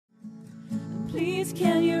Please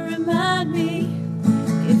can you remind me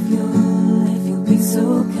if you'll be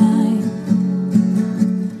so kind,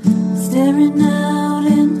 staring out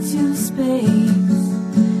into space,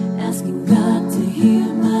 asking God to hear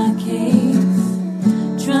my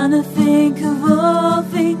case, trying to think of all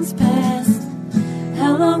things past.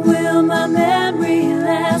 How long will my memory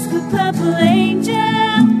last? The purple angel,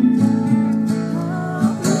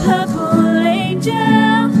 purple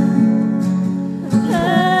angel,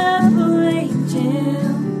 purple angel,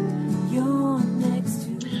 you're next to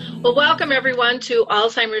me. Well, welcome everyone to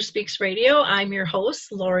Alzheimer's Speaks Radio. I'm your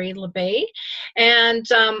host, Lori LeBay, and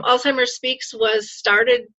Alzheimer's Speaks was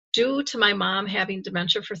started due to my mom having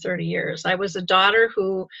dementia for 30 years. I was a daughter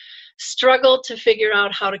who struggled to figure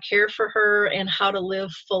out how to care for her and how to live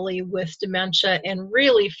fully with dementia, and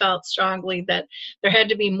really felt strongly that there had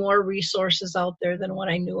to be more resources out there than what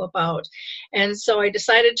I knew about. And so I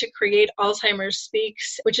decided to create Alzheimer's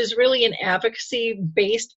Speaks, which is really an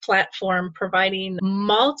advocacy-based platform providing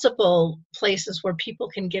multiple places where people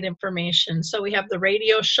can get information. So we have the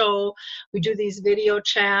radio show, we do these video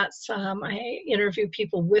chats, I interview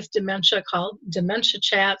people with dementia called Dementia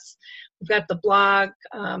Chats. We've got the blog,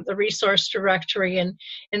 the resource directory, and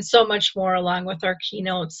so much more along with our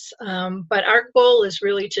keynotes. But our goal is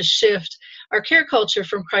really to shift our care culture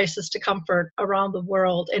from crisis to comfort around the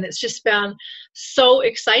world. And it's just been so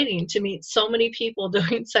exciting to meet so many people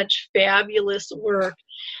doing such fabulous work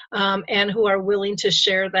and who are willing to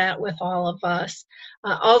share that with all of us.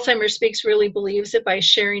 Alzheimer's Speaks really believes that by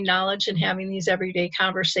sharing knowledge and having these everyday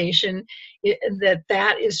conversations,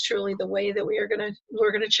 that is truly the way that we're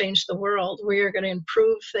going to change the world. We are going to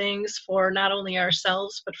improve things for not only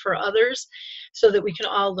ourselves but for others, so that we can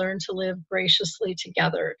all learn to live graciously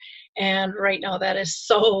together. And right now that is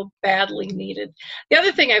so badly needed. The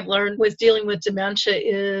other thing I've learned with dealing with dementia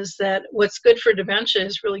is that what's good for dementia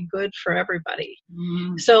is really good for everybody.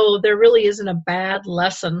 So there really isn't a bad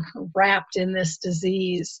lesson wrapped in this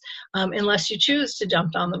disease unless you choose to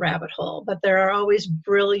jump down the rabbit hole. But there are always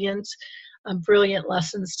brilliant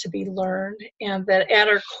lessons to be learned, and that at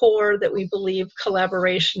our core that we believe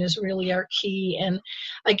collaboration is really our key. And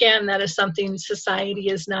again, that is something society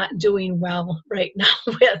is not doing well right now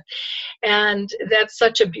with, and that's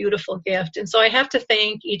such a beautiful gift. And so I have to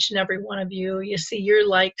thank each and every one of you. You see, your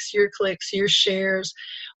likes, your clicks, your shares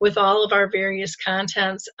with all of our various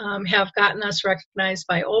contents have gotten us recognized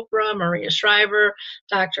by Oprah, Maria Shriver,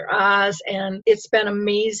 Dr. Oz, and it's been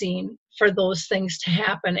amazing for those things to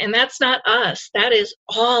happen. And that's not us. That is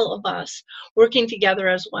all of us working together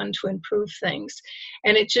as one to improve things.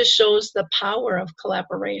 And it just shows the power of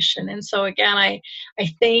collaboration. And so again, I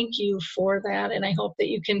thank you for that. And I hope that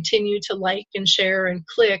you continue to like and share and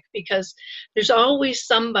click, because there's always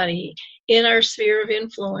somebody in our sphere of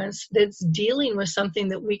influence that's dealing with something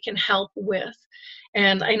that we can help with.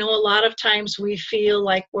 And I know a lot of times we feel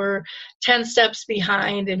like we're 10 steps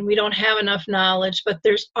behind and we don't have enough knowledge, but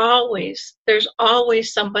there's always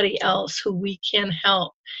somebody else who we can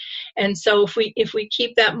help. And so if we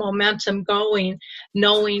keep that momentum going,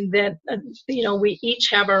 knowing that we each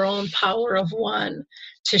have our own power of one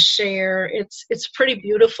to share, it's a pretty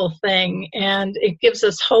beautiful thing, and it gives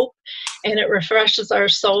us hope, and it refreshes our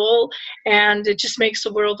soul, and it just makes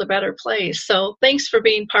the world a better place. So thanks for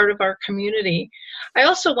being part of our community. I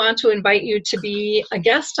also want to invite you to be a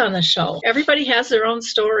guest on the show. Everybody has their own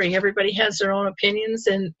story. Everybody has their own opinions.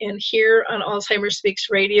 And here on Alzheimer's Speaks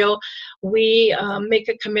Radio, we make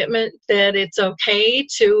a commitment that it's okay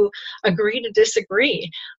to agree to disagree,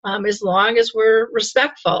 as long as we're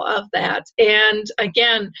respectful of that. And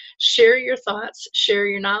again, share your thoughts, share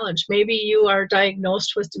your knowledge. Maybe you are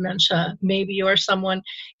diagnosed with dementia. Maybe you are someone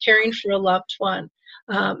caring for a loved one.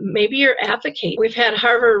 Maybe you're advocate. We've had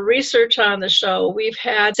Harvard research on the show. We've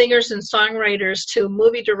had singers and songwriters to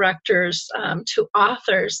movie directors to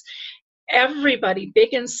authors. Everybody,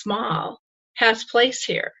 big and small, has place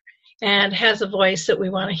here and has a voice that we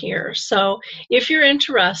want to hear. So if you're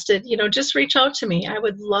interested, just reach out to me. I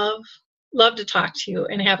would love to talk to you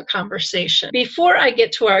and have a conversation. Before I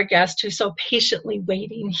get to our guest who's so patiently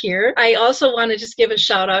waiting here, I also want to just give a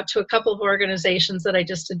shout out to a couple of organizations that I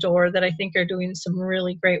just adore that I think are doing some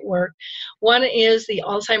really great work. One is the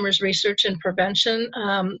Alzheimer's Research and Prevention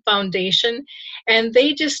Foundation, and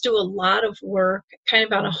they just do a lot of work kind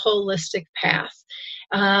of on a holistic path.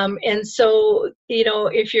 And so,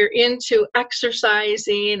 if you're into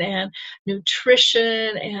exercising and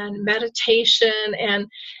nutrition and meditation and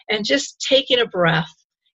just taking a breath,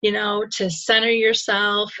 to center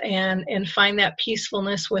yourself and find that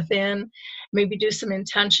peacefulness within, maybe do some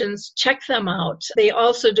intentions, check them out. They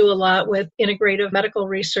also do a lot with integrative medical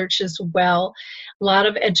research as well, a lot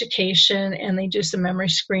of education, and they do some memory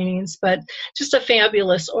screenings, but just a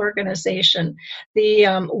fabulous organization.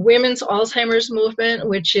 The Women's Alzheimer's Movement,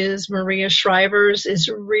 which is Maria Shriver's, is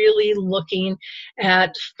really looking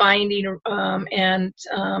at finding and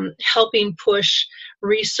helping push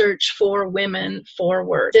research for women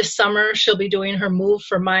forward. This summer, she'll be doing her Move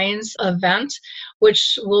for Minds event,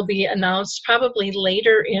 which will be announced probably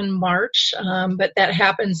later in March, but that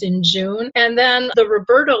happens in June. And then the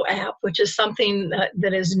Roberto app, which is something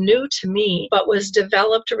that is new to me, but was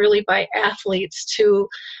developed really by athletes to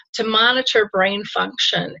monitor brain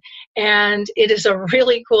function. And it is a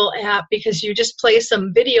really cool app because you just play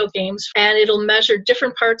some video games and it'll measure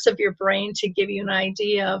different parts of your brain to give you an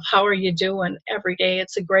idea of how are you doing every day.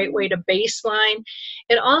 It's a great way to baseline.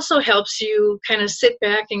 It also helps you kind of sit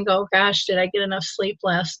back and go, gosh, did I get enough sleep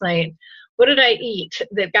last night? What did I eat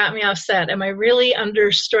that got me upset? Am I really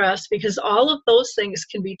under stress? Because all of those things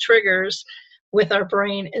can be triggers with our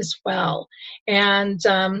brain as well. And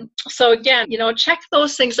so again, check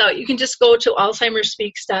those things out. You can just go to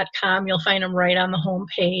alzheimersspeaks.com. You'll find them right on the home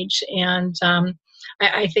page. And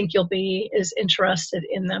I think you'll be as interested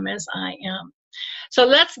in them as I am. So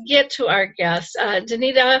let's get to our guest.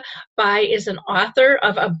 Danita Bai is an author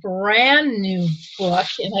of a brand new book,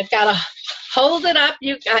 and I've got to hold it up.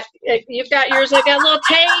 You've got yours. I got little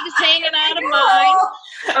tags hanging out of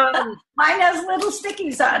mine. Mine has little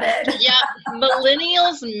stickies on it. Yeah,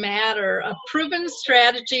 Millennials Matter, proven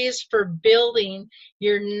strategies for building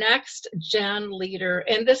your next gen leader.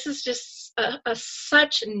 And this is just a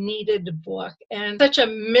such needed book and such a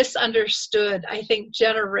misunderstood, I think,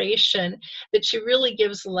 generation that she really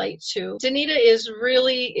gives light to. Danita is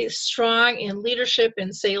really strong in leadership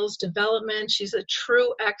and sales development. She's a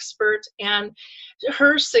true expert, and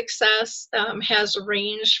her success has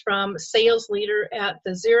ranged from sales leader at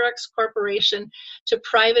the Xerox Corporation to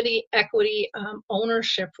private equity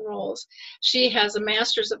ownership roles. She has a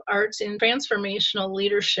Master's of Arts in Transformational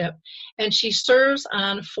Leadership, and she serves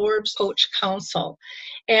on Forbes Coach Council.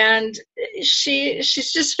 And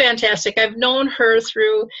she's just fantastic. I've known her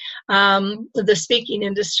through the speaking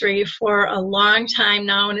industry for a long time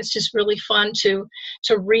now, and it's just really fun to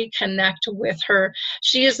reconnect with her.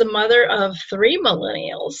 She is the mother of 3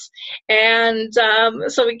 millennials, and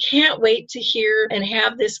so we can't wait to hear and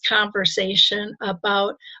have this conversation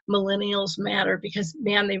about Millennials Matter, because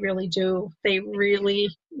man, they really do. They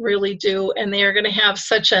really do, and they are going to have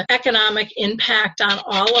such an economic impact on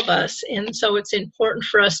all of us. And so it's important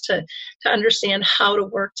for us to understand how to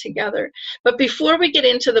work together. But before we get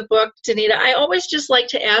into the book, Danita, I always just like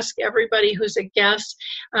to ask everybody who's a guest,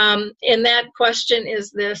 and that question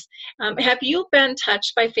is this: have you been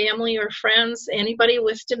touched by family or friends, anybody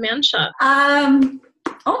with dementia?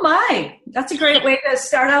 Oh my, that's a great way to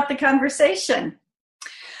start out the conversation.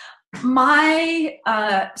 My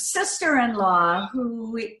sister-in-law,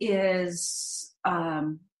 who is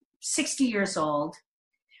 60 years old,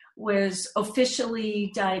 was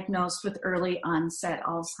officially diagnosed with early onset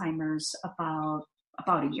Alzheimer's about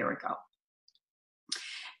a year ago.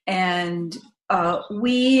 And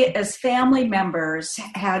we, as family members,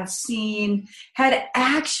 had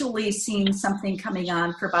actually seen something coming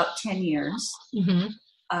on for about 10 years.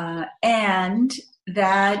 Mm-hmm. And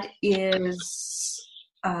that is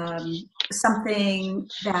something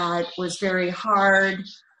that was very hard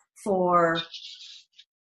for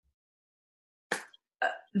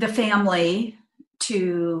the family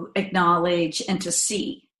to acknowledge and to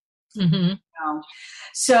see. Mm-hmm.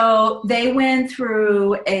 So they went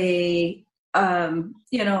through a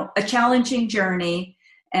challenging journey,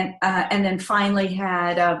 and then finally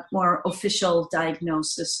had a more official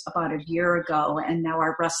diagnosis about a year ago, and now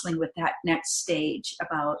are wrestling with that next stage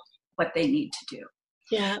about what they need to do.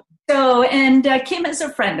 Yeah. So, and Kim is a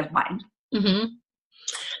friend of mine. Mm-hmm.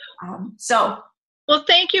 Well,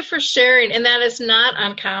 thank you for sharing. And that is not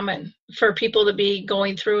uncommon for people to be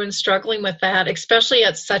going through and struggling with that, especially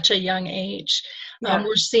at such a young age. Yeah.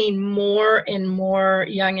 We're seeing more and more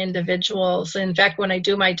young individuals. In fact, when I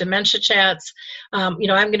do my dementia chats, I'm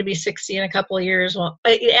going to be 60 in a couple of years. Well,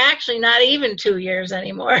 actually not even 2 years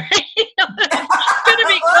anymore. It's going to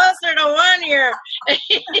be closer to 1 year.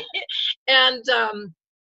 And,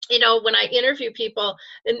 when I interview people,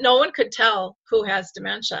 no one could tell who has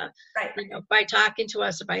dementia, right? By talking to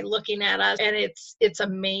us or by looking at us. And it's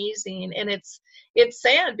amazing. And it's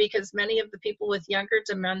sad because many of the people with younger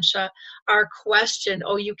dementia are questioned,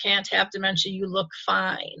 oh, you can't have dementia, you look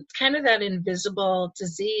fine. It's kind of that invisible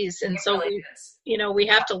disease. And so we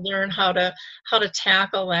have to learn how to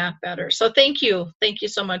tackle that better. So thank you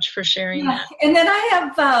so much for sharing that. And then I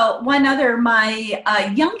have one other, my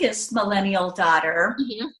youngest millennial daughter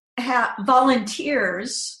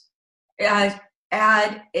volunteers at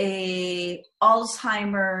a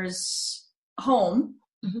Alzheimer's home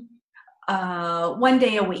 1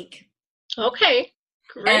 day a week. Okay,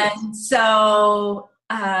 great. And so,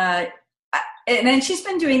 and then she's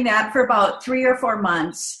been doing that for about 3 or 4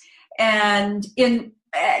 months. And in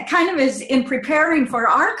preparing for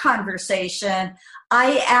our conversation,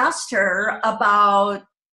 I asked her about,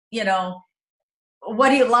 what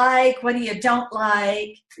do you like? What do you don't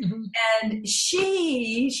like? Mm-hmm. And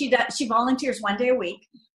she volunteers 1 day a week,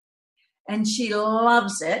 and she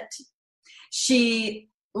loves it. She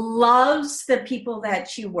loves the people that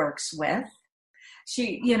she works with.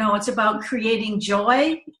 She, it's about creating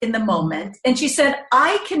joy in the moment. And she said,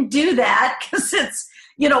 I can do that because it's,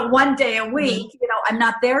 1 day a week. I'm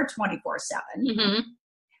not there 24/7. Mm-hmm.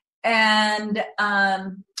 And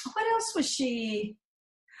what else was she?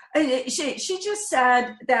 She just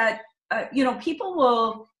said that, people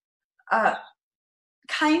will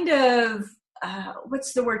kind of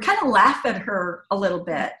laugh at her a little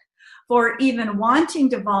bit for even wanting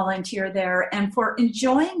to volunteer there and for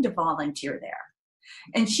enjoying to volunteer there.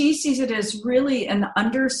 And she sees it as really an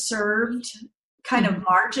underserved, kind of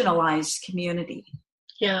marginalized community.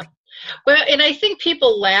 Yeah. Well, and I think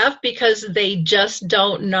people laugh because they just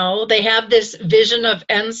don't know. They have this vision of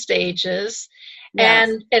end stages. Yes.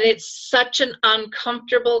 And it's such an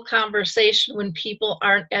uncomfortable conversation when people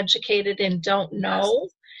aren't educated and don't know.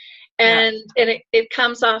 Yes. And it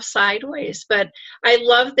comes off sideways. But I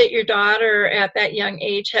love that your daughter at that young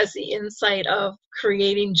age has the insight of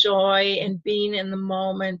creating joy and being in the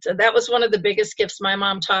moment. And that was one of the biggest gifts my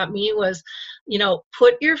mom taught me was,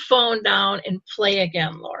 put your phone down and play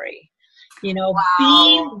again, Lori.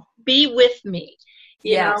 Wow. Be with me.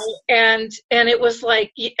 You know, and it was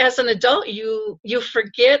like, as an adult, you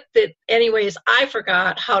forget that. Anyways, I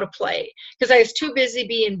forgot how to play because I was too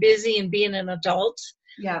busy and being an adult.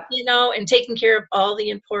 Yeah. And taking care of all the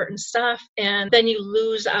important stuff. And then you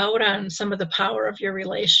lose out on some of the power of your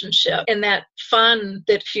relationship and that fun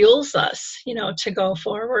that fuels us, to go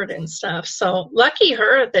forward and stuff. So lucky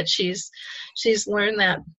her that she's learned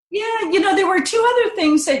that. Yeah. There were 2 other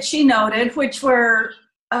things that she noted, which were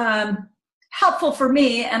helpful for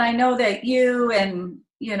me. And I know that you and,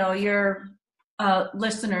 your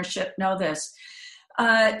listenership know this.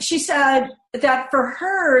 She said that for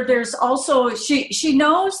her, there's also, she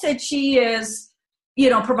knows that she is,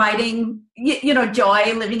 providing,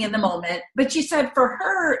 joy, living in the moment. But she said for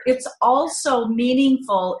her, it's also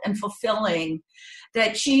meaningful and fulfilling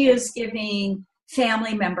that she is giving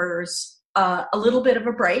family members a little bit of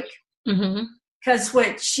a break. Mm-hmm. Because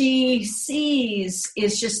what she sees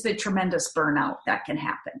is just the tremendous burnout that can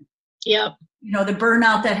happen. Yep. The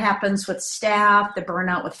burnout that happens with staff, the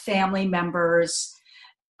burnout with family members.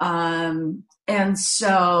 And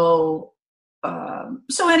so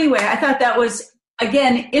anyway, I thought that was,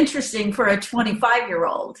 again, interesting for a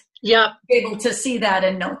 25-year-old. Yep. Able to see that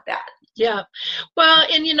and note that. Yeah. Well,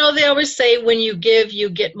 and they always say when you give, you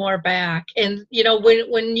get more back. And,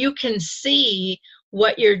 when you can see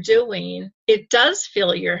what you're doing, it does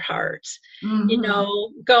fill your heart,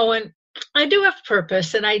 mm-hmm. Going, I do have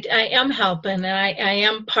purpose and I am helping and I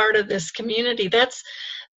am part of this community. That's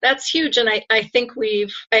huge. And I think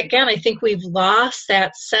we've lost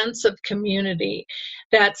that sense of community,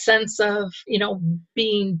 that sense of,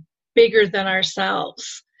 being bigger than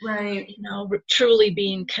ourselves, right. Truly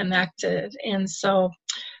being connected. And so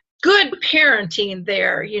good parenting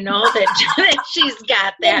there, that she's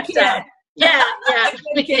got that done. Yeah. I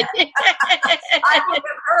will give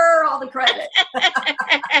her all the credit.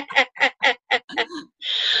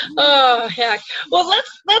 Oh, heck. Well,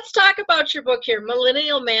 let's talk about your book here,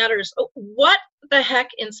 Millennial Matters. What the heck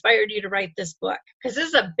inspired you to write this book? Because this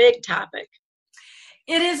is a big topic.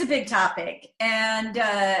 It is a big topic. And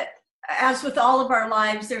as with all of our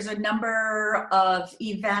lives, there's a number of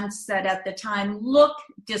events that at the time look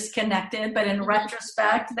disconnected, but in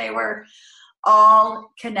retrospect, they were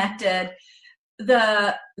all connected.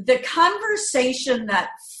 The conversation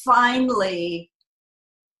that finally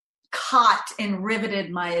caught and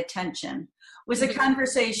riveted my attention was a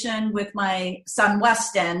conversation with my son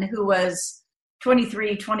Weston, who was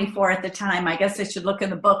 23, 24 at the time. I guess I should look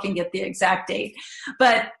in the book and get the exact date.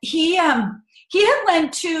 But he had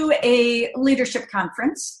went to a leadership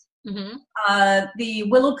conference Mm-hmm. The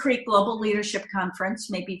Willow Creek Global Leadership Conference.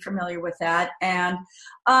 May be familiar with that. And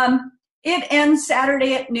it ends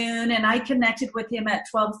Saturday at noon, and I connected with him at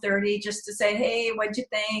 12:30 just to say, hey, what'd you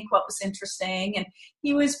think? What was interesting? And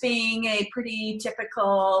he was being a pretty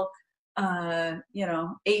typical, ADD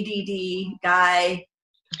guy.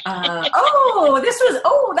 That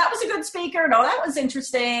was a good speaker. No, that was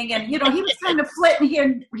interesting. And, he was kind of flitting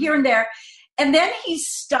here and there. And then he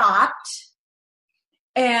stopped,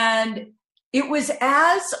 and it was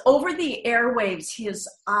as over the airwaves, his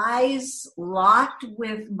eyes locked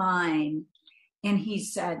with mine, and he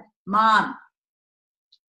said, Mom,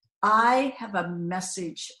 I have a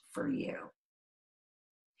message for you.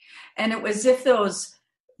 And it was as if those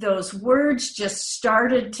words just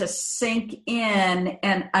started to sink in,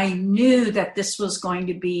 and I knew that this was going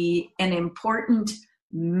to be an important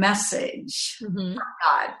message from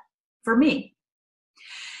God for me.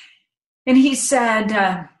 And he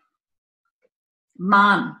said,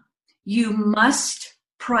 Mom, you must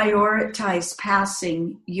prioritize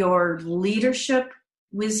passing your leadership,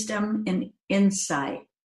 wisdom, and insight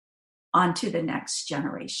onto the next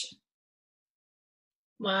generation.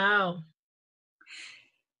 Wow.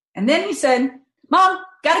 And then he said, Mom,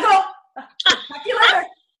 gotta go. Talk to you later.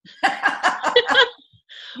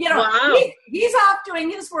 Wow. He's off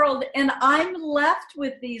doing his world, and I'm left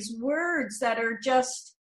with these words that are just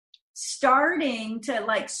starting to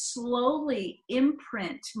slowly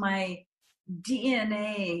imprint my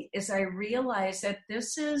DNA as I realize that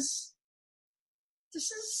this is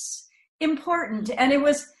important. And it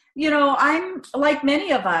was, I'm like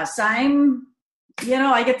many of us, I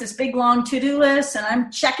get this big long to-do list, and I'm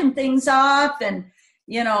checking things off and,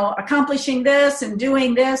 accomplishing this and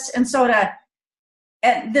doing this. And so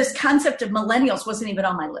this concept of millennials wasn't even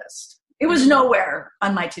on my list. It was nowhere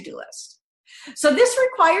on my to-do list. So this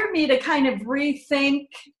required me to kind of rethink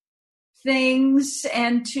things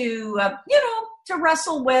and to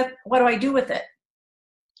wrestle with, what do I do with it?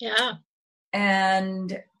 Yeah.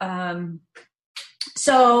 And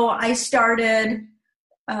so I started,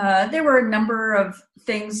 there were a number of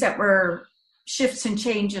things that were shifts and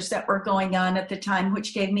changes that were going on at the time,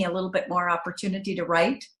 which gave me a little bit more opportunity to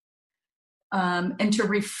write and to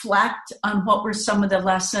reflect on what were some of the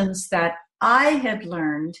lessons that I had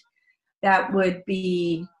learned that would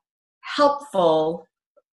be helpful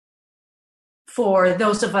for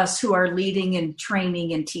those of us who are leading and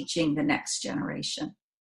training and teaching the next generation.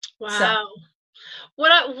 Wow. So,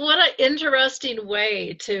 what an interesting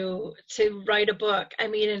way to write a book. I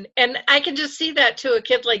mean, and I can just see that to a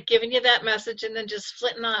kid, giving you that message and then just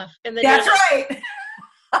flitting off. And then that's right.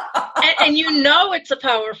 and it's a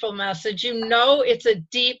powerful message. It's a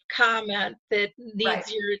deep comment that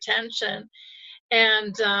needs your attention.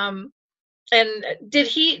 And did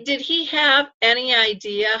he have any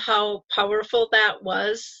idea how powerful that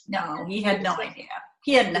was? No, he had no idea.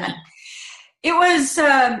 He had none. It was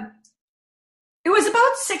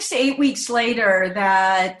about 6 to 8 weeks later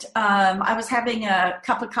that I was having a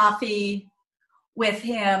cup of coffee with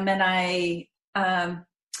him, and I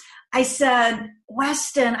said,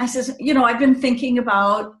 Weston, I said, I've been thinking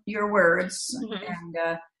about your words,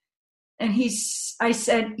 and I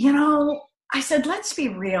said, let's be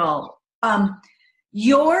real.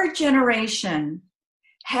 Your generation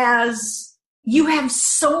you have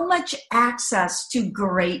so much access to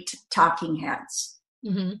great talking heads.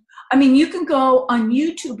 Mm-hmm. I mean, you can go on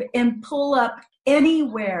YouTube and pull up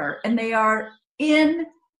anywhere, and they are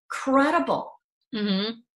incredible.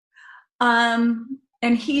 Mm-hmm.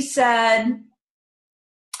 And he said,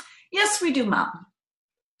 yes, we do, Mom.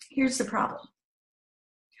 Here's the problem.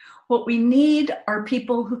 What we need are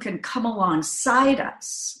people who can come alongside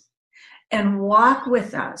us and walk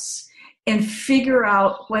with us and figure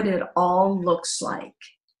out what it all looks like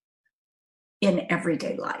in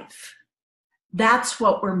everyday life. That's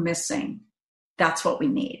what we're missing. That's what we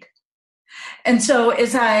need. And so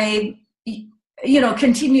as I,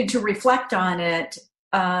 continued to reflect on it,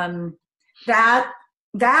 that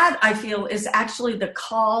I feel is actually the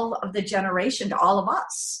call of the generation to all of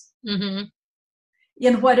us. Mm-hmm.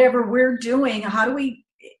 In whatever we're doing, how do we,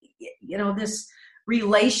 this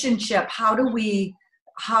relationship, how do we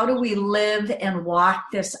live and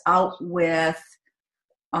walk this out with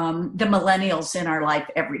the millennials in our life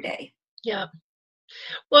every day? Yeah.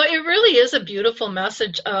 Well, it really is a beautiful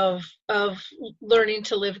message of learning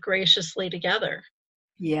to live graciously together.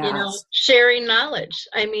 Yeah. Sharing knowledge.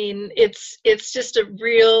 I mean, it's just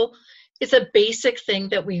it's a basic thing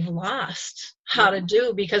that we've lost how to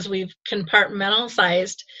do because we've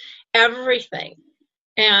compartmentalized everything.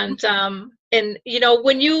 And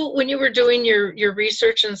when you were doing your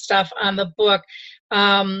research and stuff on the book,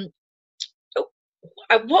 What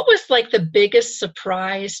was like the biggest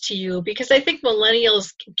surprise to you? Because I think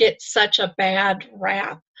millennials get such a bad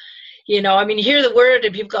rap. You know, I mean, you hear the word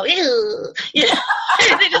and people go, ew. Yeah.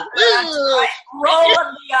 They just, right. Roll of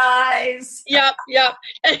the eyes. Yep.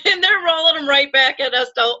 And they're rolling them right back at us,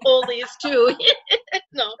 the oldies, too.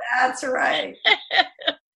 No. That's right.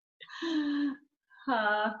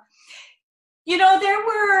 You know, there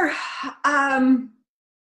were,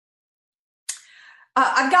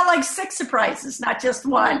 I've got like 6 surprises, not just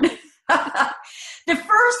one. The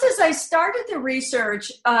first, as I started the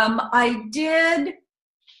research, I did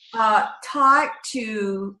talk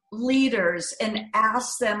to leaders and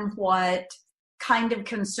ask them what kind of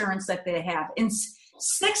concerns that they have. And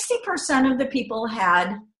 60% of the people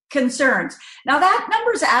had concerns. Now that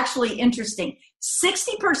number is actually interesting.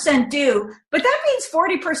 60% do, but that means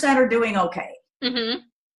 40% are doing okay. Mm-hmm.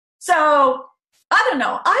 So I don't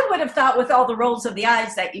know. I would have thought with all the rolls of the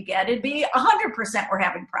eyes that you get, it'd be 100% were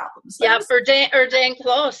having problems. Yeah, or dang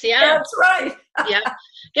close. Yeah, that's right. Yeah,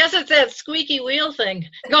 guess it's that squeaky wheel thing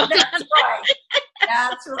going That's on. right.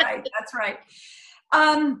 That's right. That's right.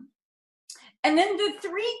 And then the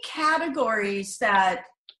 3 categories that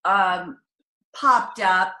popped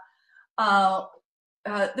up.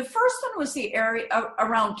 The first one was the area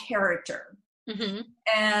around character, Mm-hmm.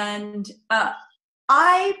 and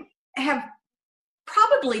I have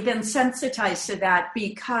probably been sensitized to that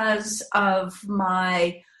because of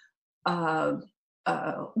my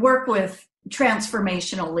work with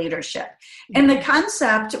transformational leadership. And the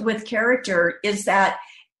concept with character is that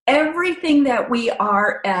everything that we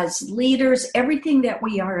are as leaders, everything that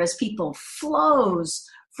we are as people flows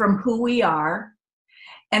from who we are,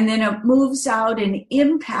 and then it moves out and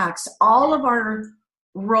impacts all of our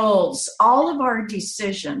roles, all of our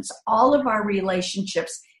decisions, all of our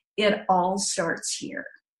relationships. It all starts here.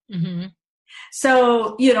 Mm-hmm.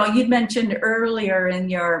 So, you know, you'd mentioned earlier in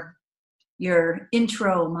your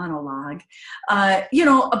intro monologue, you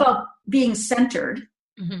know, about being centered.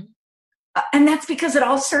 Mm-hmm. And that's because it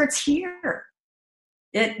all starts here.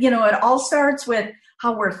 It all starts with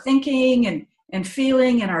how we're thinking and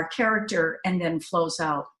feeling and our character, and then flows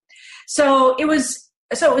out. So it was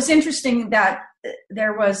interesting that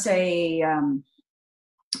there was a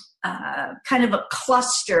kind of a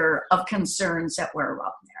cluster of concerns that were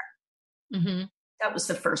out there. Mm-hmm. That was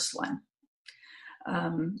the first one.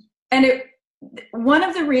 One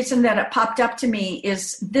of the reasons that it popped up to me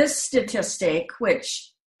is this statistic,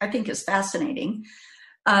 which I think is fascinating.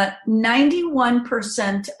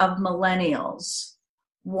 91% of millennials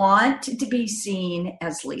want to be seen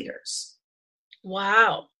as leaders.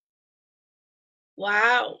 Wow.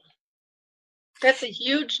 That's a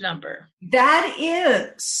huge number. That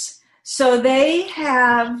is. So they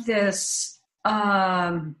have this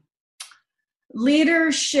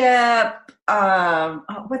leadership,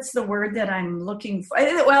 what's the word that I'm looking for?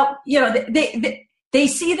 Well, you know, they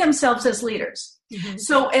see themselves as leaders. Mm-hmm.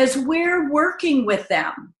 So as we're working with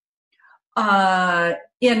them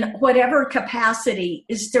in whatever capacity,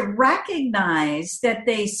 is to recognize that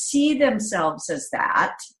they see themselves as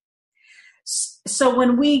that. So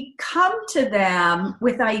when we come to them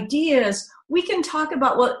with ideas, we can talk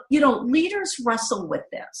about, well, you know, leaders wrestle with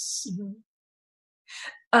this.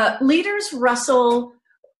 Mm-hmm. Leaders wrestle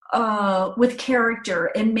with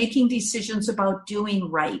character and making decisions about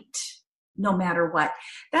doing right, no matter what.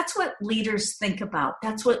 That's what leaders think about.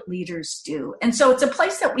 That's what leaders do. And so it's a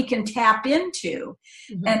place that we can tap into,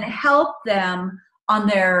 mm-hmm. and help them on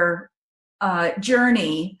their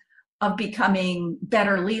journey of becoming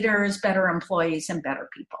better leaders, better employees, and better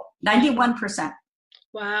people. 91%.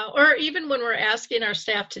 Wow. Or even when we're asking our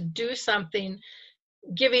staff to do something,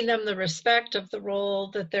 giving them the respect of the role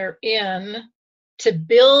that they're in to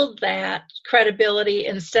build that credibility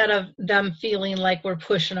instead of them feeling like we're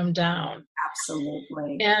pushing them down.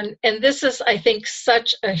 Absolutely. And this is, I think,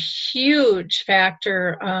 such a huge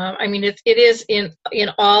factor. I mean, it is in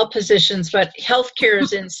all positions, but healthcare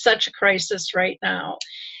is in such a crisis right now,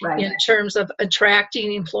 right, in terms of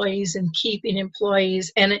attracting employees and keeping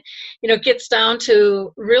employees. And it gets down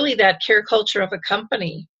to really that care culture of a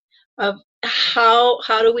company, of how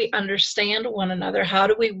do we understand one another? How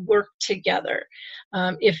do we work together?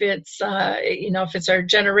 If it's our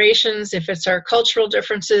generations, if it's our cultural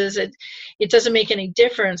differences, it doesn't make any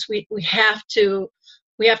difference. We have to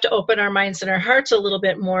open our minds and our hearts a little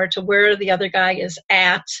bit more to where the other guy is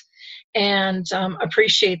at, and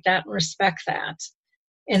appreciate that and respect that,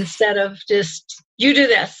 instead of just you do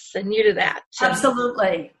this and you do that.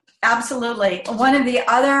 Absolutely. One of the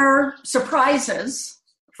other surprises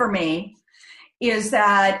for me is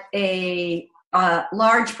that a a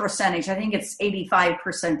large percentage, I think it's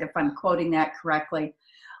 85% if I'm quoting that correctly,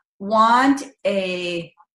 want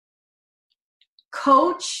a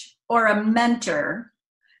coach or a mentor,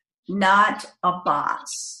 not a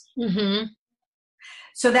boss. Mm-hmm.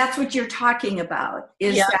 So that's what you're talking about,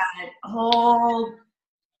 is Yeah. that whole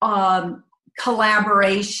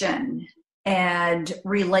collaboration and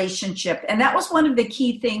relationship. And that was one of the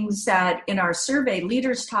key things that in our survey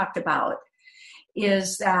leaders talked about,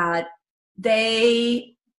 is that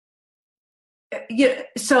they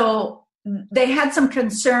had some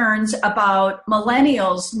concerns about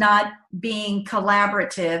millennials not being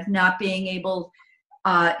collaborative, not being able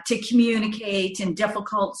to communicate in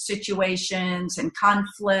difficult situations and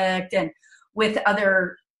conflict and with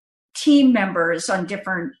other team members on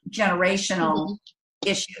different generational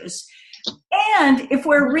issues. And if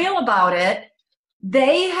we're real about it,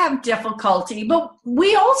 they have difficulty, but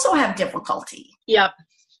we also have difficulty. Yep.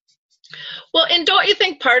 Well, and don't you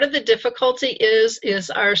think part of the difficulty is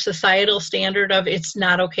our societal standard of it's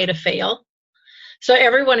not okay to fail? So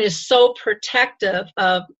everyone is so protective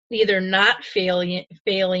of either not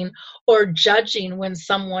failing or judging when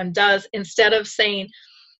someone does, instead of saying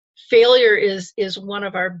failure is one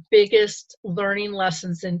of our biggest learning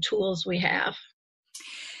lessons and tools we have.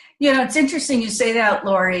 You know, it's interesting you say that,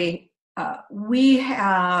 Lori. We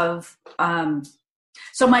have,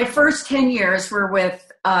 so my first 10 years were with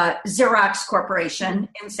Xerox Corporation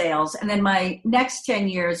in sales. And then my next 10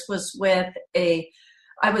 years was with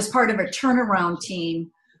I was part of a turnaround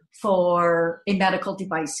team for a medical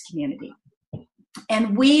device community.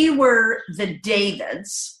 And we were the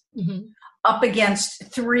Davids up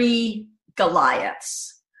against 3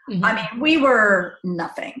 Goliaths. Mm-hmm. I mean, we were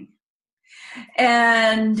nothing.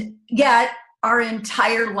 And yet our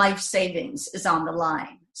entire life savings is on the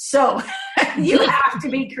line. So you have to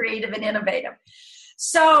be creative and innovative.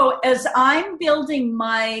 So as I'm building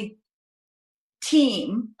my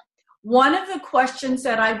team, one of the questions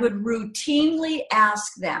that I would routinely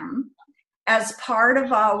ask them as part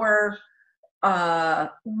of our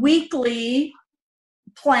weekly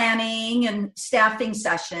planning and staffing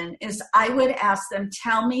session is I would ask them,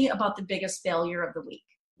 tell me about the biggest failure of the week.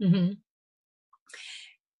 Mm-hmm.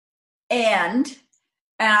 And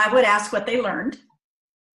I would ask what they learned.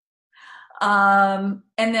 And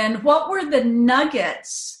then what were the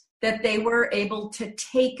nuggets that they were able to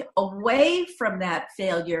take away from that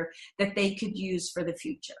failure that they could use for the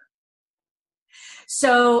future.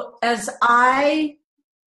 So as I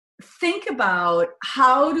think about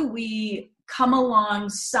how do we come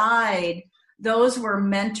alongside those we're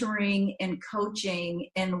mentoring and coaching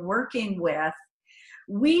and working with,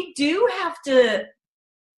 we do have to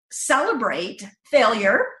celebrate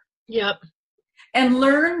failure. Yep. And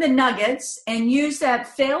learn the nuggets and use that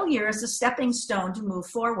failure as a stepping stone to move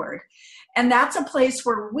forward. And that's a place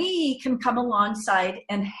where we can come alongside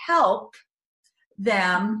and help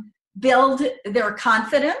them build their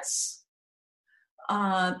confidence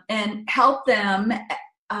and help them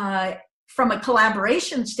from a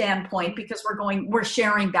collaboration standpoint, because we're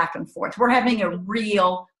sharing back and forth. We're having a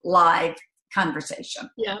real live conversation.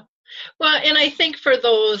 Yeah. Well, and I think for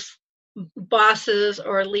those bosses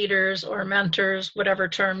or leaders or mentors, whatever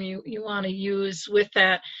term you want to use with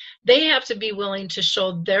that, they have to be willing to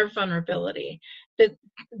show their vulnerability. That,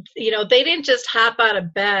 you know, they didn't just hop out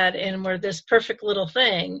of bed and were this perfect little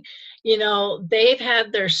thing. You know, they've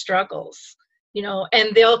had their struggles, you know,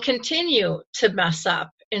 and they'll continue to mess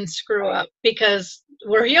up and screw up because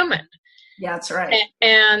we're human. Yeah, that's right.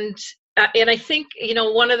 And I think, you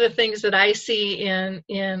know, one of the things that I see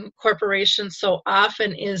in corporations so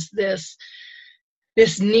often is this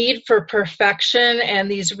need for perfection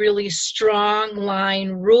and these really strong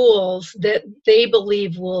line rules that they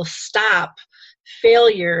believe will stop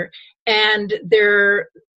failure, and they're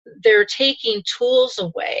taking tools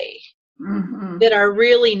away that are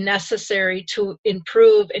really necessary to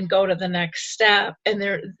improve and go to the next step, and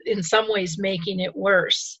they're in some ways making it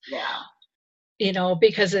worse. Yeah. You know,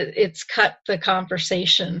 because it's cut the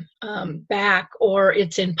conversation back, or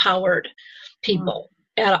it's empowered people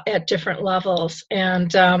at different levels.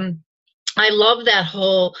 And I love that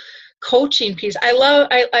whole coaching piece. I love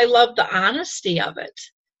the honesty of it.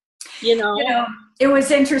 You know, it was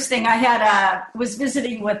interesting. I was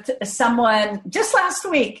visiting with someone just last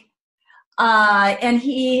week. And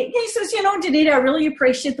he says, you know, Danita, I really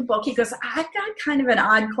appreciate the book. He goes, I've got kind of an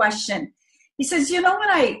odd question. He says, you know,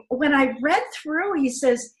 when I read through, he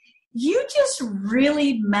says, you just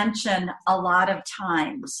really mention a lot of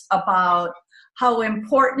times about how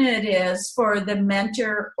important it is for the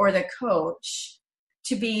mentor or the coach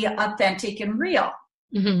to be authentic and real.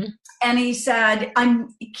 Mm-hmm. And he said,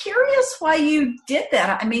 I'm curious why you did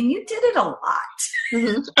that. I mean, you did it a lot.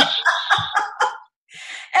 Mm-hmm.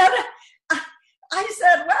 And I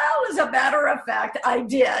said, well, as a matter of fact, I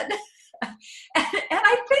did. And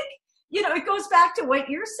I think, it goes back to what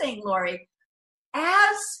you're saying, Lori.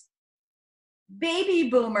 As baby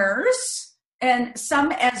boomers and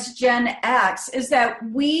some as Gen X, is that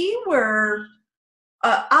we were,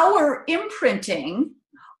 our imprinting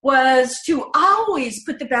was to always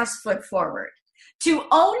put the best foot forward, to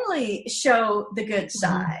only show the good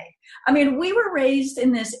side. Mm-hmm. I mean, we were raised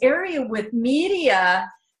in this area with media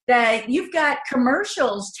that you've got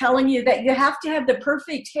commercials telling you that you have to have the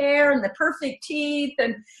perfect hair and the perfect teeth.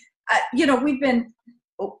 And,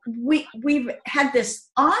 we've had this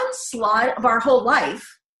onslaught of our whole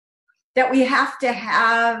life that we have to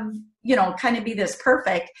have, kind of be this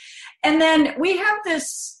perfect. And then we have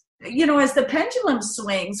this, as the pendulum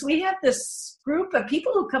swings, we have this group of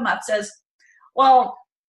people who come up says, well,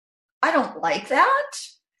 I don't like that.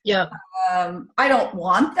 Yeah. I don't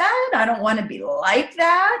want that. I don't want to be like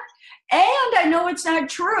that. And I know it's not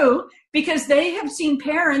true because they have seen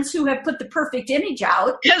parents who have put the perfect image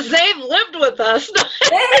out. Because they've lived with us.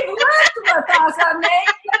 They've lived with us, and they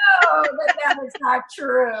know that is not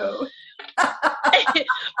true.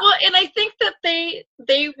 Well, and I think that they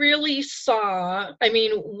really saw,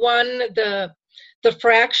 the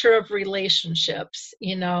fracture of relationships,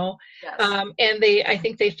 Yes. And I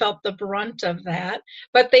think they felt the brunt of that,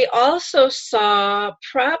 but they also saw,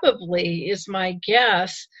 probably is my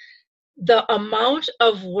guess, the amount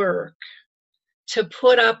of work to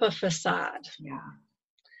put up a facade. Yeah.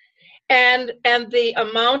 And the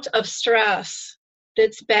amount of stress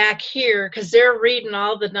that's back here, because they're reading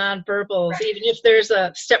all the nonverbals, right. Even if there's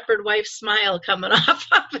a Stepford wife smile coming off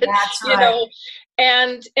of it, that's right.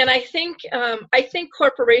 And I think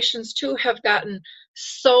corporations too have gotten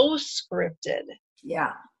so scripted.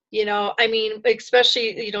 Yeah.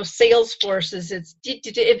 Especially, sales forces, and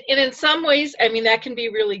in some ways, that can be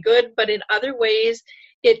really good, but in other ways,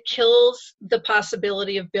 it kills the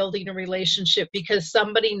possibility of building a relationship because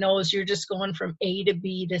somebody knows you're just going from A to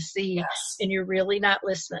B to C, yes. And you're really not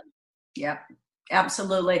listening. Yep,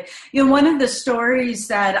 absolutely. One of the stories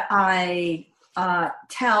that I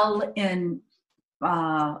tell in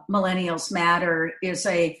Millennials Matter is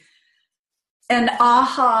an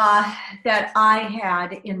aha that I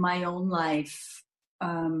had in my own life.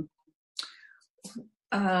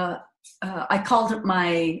 I called it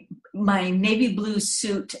my navy blue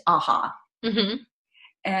suit aha. Mm-hmm.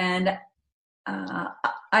 And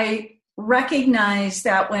I recognized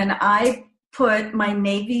that when I put my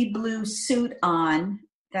navy blue suit on,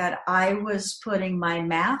 that I was putting my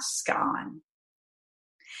mask on.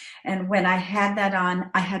 And when I had that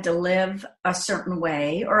on, I had to live a certain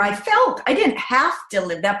way, or I didn't have to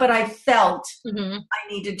live that, but I felt mm-hmm.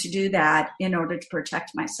 I needed to do that in order to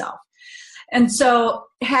protect myself. And so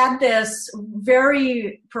had this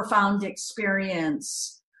very profound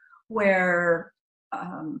experience where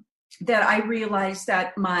that I realized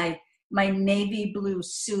that my navy blue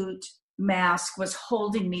suit mask was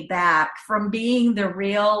holding me back from being the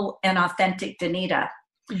real and authentic Danita.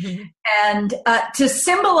 Mm-hmm. And to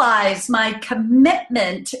symbolize my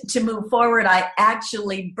commitment to move forward, I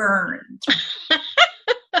actually burned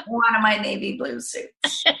one of my navy blue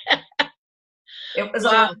suits. It was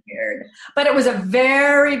all weird, but it was a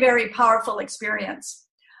very, very powerful experience.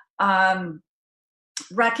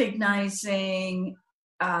 Recognizing,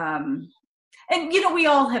 and we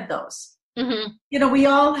all have those. Mm-hmm. We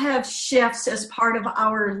all have shifts as part of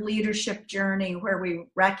our leadership journey where we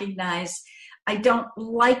recognize, I don't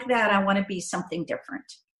like that. I want to be something different.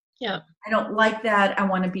 Yeah. I don't like that. I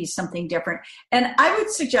want to be something different. And I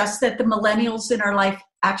would suggest that the millennials in our life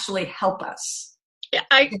actually help us. Yeah,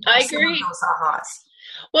 I agree. Those ahas.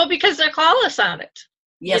 Well, because they call us on it.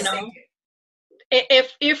 Yes, they do.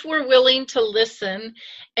 If we're willing to listen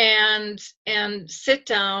and sit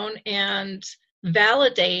down and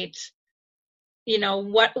validate,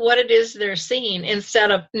 what it is they're seeing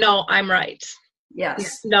instead of, no, I'm right.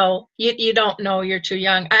 Yes. No, you don't know, you're too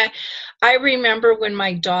young. I remember when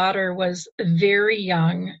my daughter was very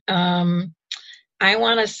young, I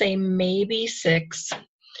want to say maybe 6,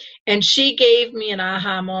 and she gave me an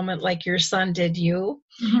aha moment like your son did you.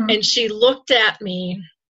 Mm-hmm. And she looked at me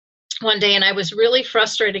one day, and I was really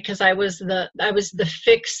frustrated because I was the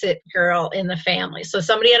fix-it girl in the family. So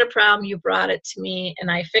somebody had a problem, you brought it to me,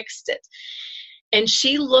 and I fixed it. And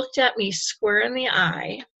she looked at me square in the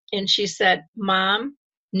eye, and she said, Mom,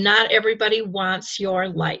 not everybody wants your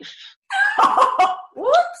life.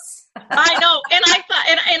 Whoops. I know. And I thought,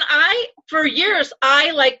 and I, for years,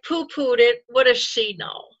 I like poo-pooed it. What does she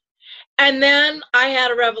know? And then I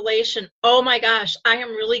had a revelation. Oh my gosh, I am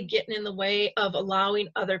really getting in the way of allowing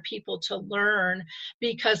other people to learn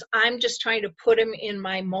because I'm just trying to put them in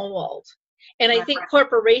my mold. And I think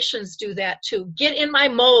corporations do that too. Get in my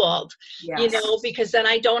mold, Yes. Because then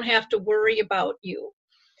I don't have to worry about you.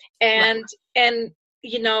 And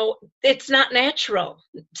it's not natural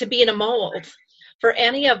to be in a mold for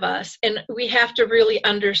any of us. And we have to really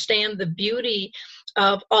understand the beauty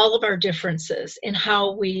of all of our differences in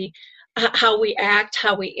how we act,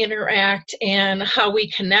 how we interact, and how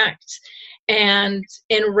we connect, and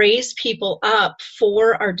raise people up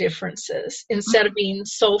for our differences instead of being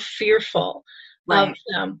so fearful of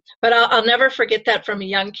them. But I'll never forget that from a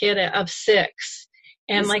young kid of 6.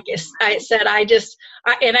 And like I said, I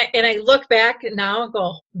look back now and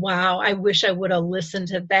go, wow, I wish I would have listened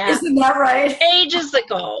to that. Isn't that right? Ages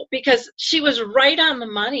ago, because she was right on the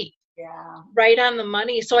money. Yeah. Right on the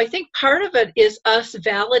money. So I think part of it is us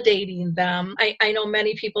validating them. I know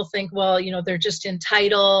many people think, well, they're just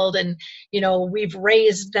entitled and, we've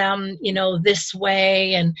raised them, this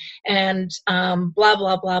way and blah,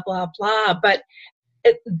 blah, blah, blah, blah. But,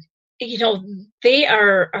 they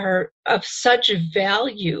are of such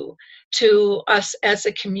value to us as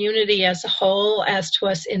a community as a whole, as to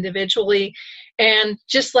us individually. And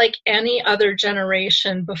just like any other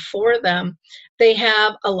generation before them, they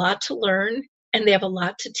have a lot to learn and they have a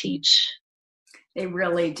lot to teach. They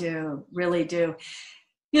really do, really do.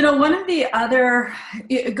 One of the other,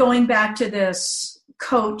 going back to this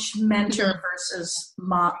coach, mentor versus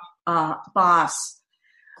boss,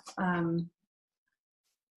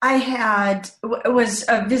 I was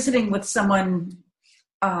visiting with someone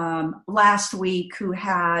last week who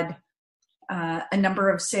had a number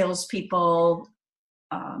of salespeople,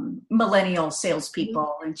 millennial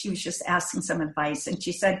salespeople, and she was just asking some advice. And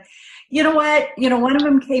she said, you know what? One of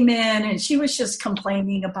them came in and she was just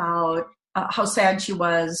complaining about how sad she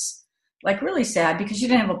was, like really sad because she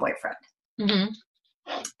didn't have a boyfriend. Mm-hmm.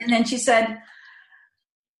 And then she said,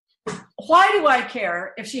 why do I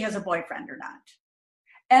care if she has a boyfriend or not?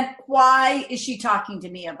 And why is she talking to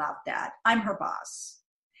me about that? I'm her boss.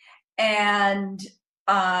 And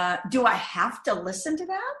do I have to listen to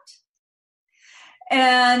that?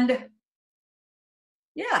 And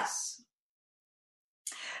yes,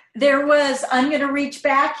 I'm going to reach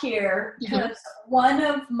back here because one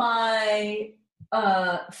of my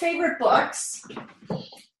favorite books,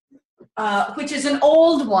 which is an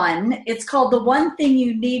old one, it's called The One Thing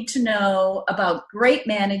You Need to Know About Great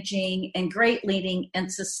Managing and Great Leading and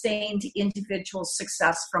Sustained Individual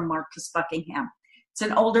Success, from Marcus Buckingham. It's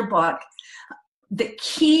an older book. The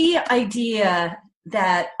key idea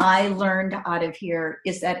that I learned out of here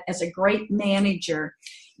is that as a great manager,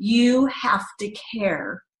 you have to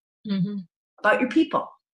care about your people.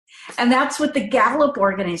 And that's what the Gallup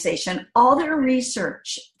organization, all their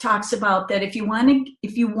research talks about, that if you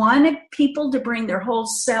wanted people to bring their whole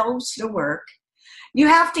selves to work, you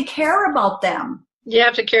have to care about them. You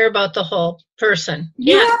have to care about the whole person.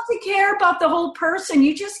 You have to care about the whole person.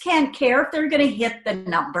 You just can't care if they're going to hit the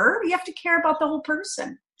number. You have to care about the whole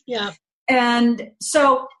person. Yeah. And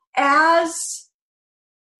so as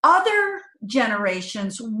other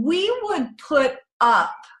generations, we would put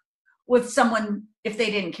up with someone if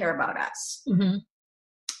they didn't care about us. Mm-hmm.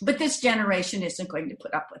 But this generation isn't going to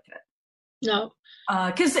put up with it. No.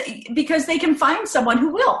 Because they can find someone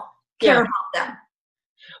who will care about them.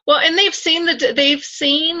 Well, and they've seen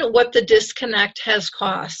what the disconnect has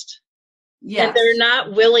cost. Yes. And they're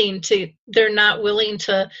not willing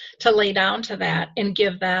to lay down to that and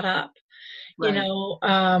give that up. Right.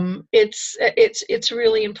 It's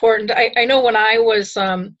really important. I know when I was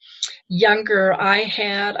younger, I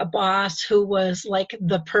had a boss who was like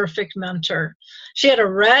the perfect mentor. She had a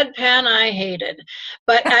red pen I hated,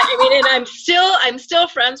 but and I'm still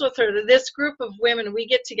friends with her. This group of women, we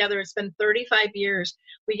get together. It's been 35 years.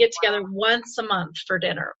 We get together once a month for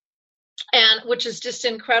dinner, and which is just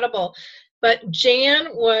incredible. But Jan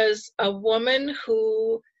was a woman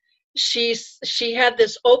who she had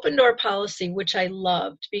this open door policy, which I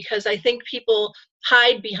loved, because I think people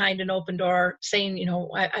hide behind an open door saying,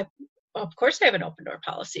 I of course I have an open door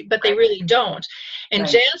policy, but they really don't. And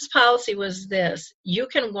Jan's policy was this: you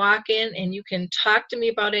can walk in and you can talk to me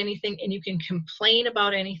about anything and you can complain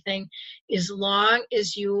about anything as long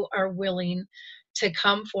as you are willing to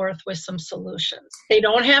come forth with some solutions. They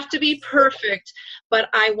don't have to be perfect, but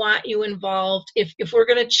I want you involved. If we're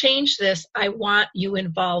going to change this, I want you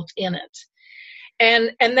involved in it.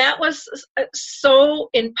 And that was so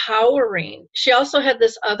empowering. She also had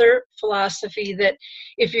this other philosophy that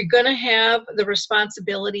if you're going to have the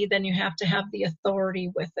responsibility, then you have to have the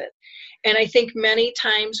authority with it. And I think many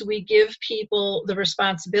times we give people the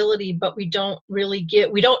responsibility, but we don't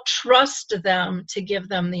trust them to give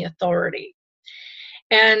them the authority.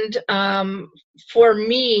 And for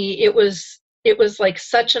me, it was like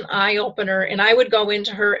such an eye opener. And I would go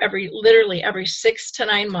into her literally every 6 to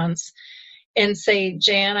 9 months and say,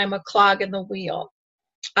 Jan, I'm a clog in the wheel.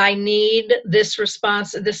 I need this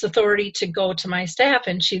authority to go to my staff.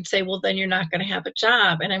 And she'd say, well, then you're not going to have a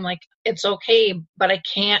job. And I'm like, it's okay, but I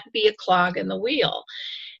can't be a clog in the wheel.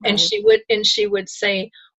 Right. And she would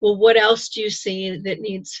say, well, what else do you see that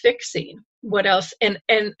needs fixing? What else? And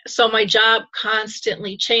so my job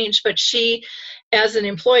constantly changed, but she, as an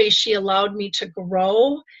employee, she allowed me to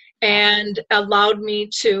grow and allowed me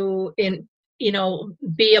to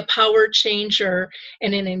be a power changer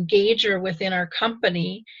and an engager within our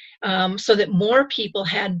company, so that more people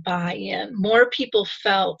had buy-in, more people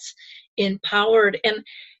felt empowered. And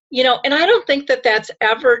I don't think that that's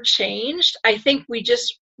ever changed. I think we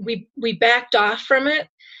backed off from it.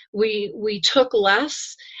 We took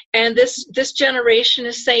less. And this generation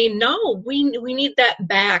is saying, no, we need that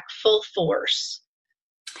back full force.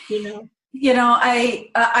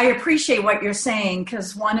 I appreciate what you're saying,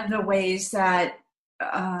 because one of the ways that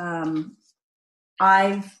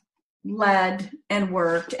I've led and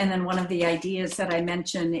worked, and then one of the ideas that I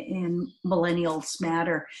mentioned in Millennials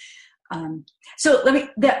Matter.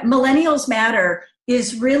 That Millennials Matter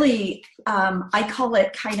is really, I call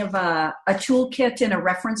it kind of a toolkit and a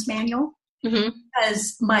reference manual. Mm-hmm.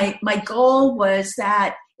 Because my goal was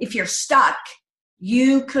that if you're stuck,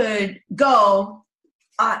 you could go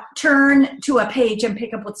turn to a page and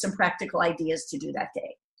pick up with some practical ideas to do that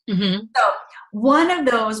day. Mm-hmm. So one of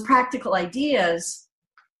those practical ideas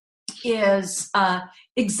is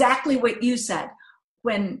exactly what you said.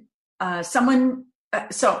 When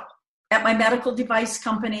so at my medical device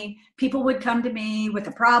company, people would come to me with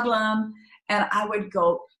a problem, and I would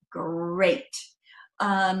go, great.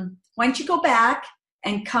 Why don't you go back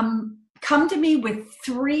and come to me with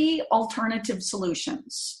 3 alternative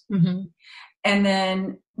solutions? Mm-hmm. And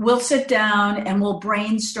then we'll sit down and we'll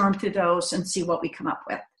brainstorm through those and see what we come up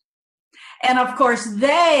with. And of course,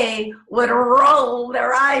 they would roll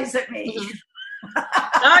their eyes at me. Mm-hmm.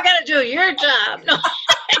 I got to do your job. No.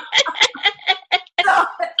 So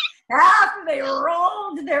after they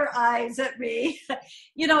rolled their eyes at me,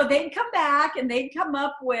 they'd come back and they'd come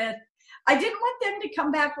up with, I didn't want them to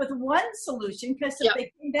come back with one solution, because if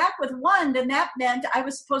they came back with one, then that meant I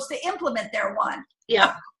was supposed to implement their one.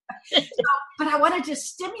 Yeah. But I wanted to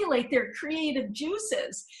stimulate their creative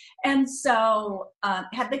juices. And so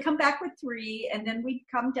had they come back with 3, and then we'd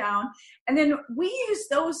come down, and then we use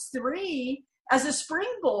those 3 as a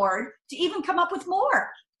springboard to even come up with more.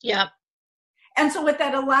 Yeah. And so what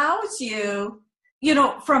that allows you,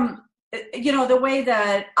 from the way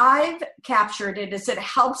that I've captured it is it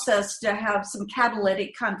helps us to have some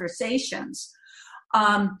catalytic conversations.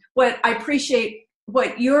 What I appreciate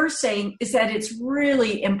what you're saying is that it's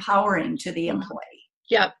really empowering to the employee.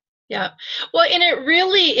 Yeah. Yeah. Well, and it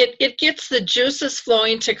really, it gets the juices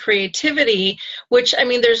flowing to creativity, which,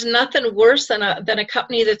 there's nothing worse than a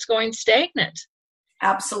company that's going stagnant.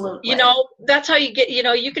 Absolutely. That's how you get,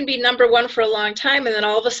 you can be number 1 for a long time, and then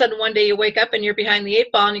all of a sudden one day you wake up and you're behind the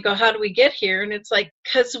 8 ball and you go, how do we get here? And it's like,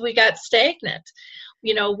 because we got stagnant.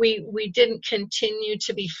 We didn't continue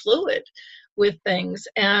to be fluid with things.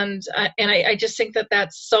 And I just think that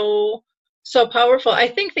that's so powerful. I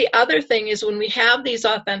think the other thing is when we have these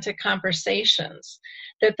authentic conversations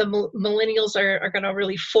that the millennials are going to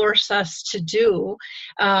really force us to do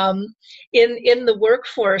in the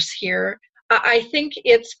workforce here, I think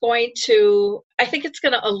it's going to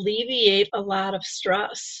alleviate a lot of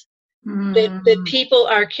stress that people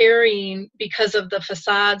are carrying because of the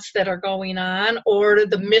facades that are going on, or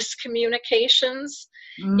the miscommunications.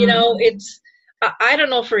 I don't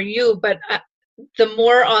know for you, but the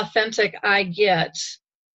more authentic I get,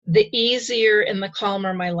 the easier and the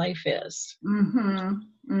calmer my life is. Mm-hmm.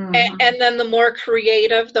 Mm-hmm. And then the more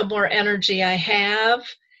creative, the more energy I have.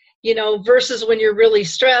 Versus when you're really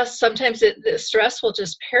stressed, sometimes the stress will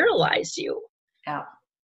just paralyze you.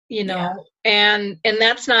 Yeah. And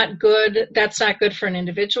that's not good. That's not good for an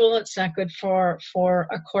individual. It's not good for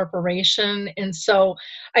a corporation. And so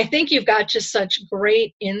I think you've got just such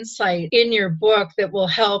great insight in your book that will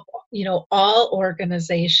help, all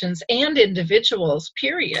organizations and individuals,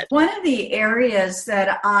 period. One of the areas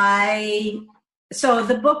that so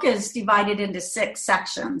the book is divided into 6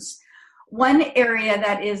 sections. one area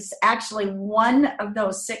that is actually one of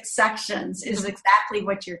those 6 sections is exactly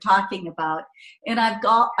what you're talking about. And I've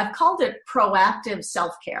called it proactive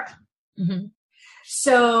self-care. Mm-hmm.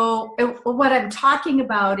 So what I'm talking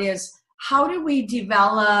about is, how do we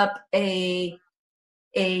develop a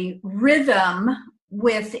rhythm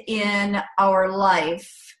within our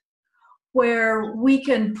life where we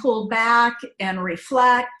can pull back and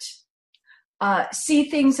reflect, see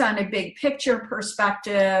things on a big picture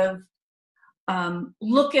perspective,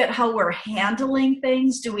 look at how we're handling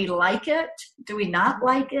things. Do we like it? Do we not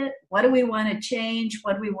like it? What do we want to change?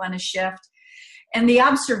 What do we want to shift? And the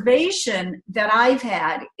observation that I've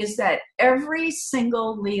had is that every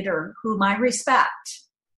single leader whom I respect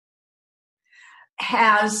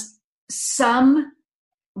has some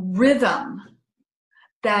rhythm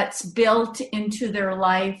that's built into their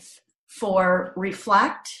life for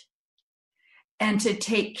reflect and to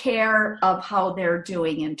take care of how they're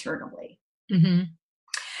doing internally. Mm-hmm.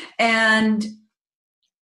 And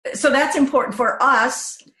so that's important for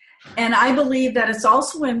us. And I believe that it's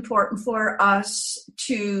also important for us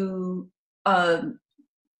to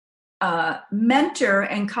mentor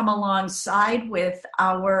and come alongside with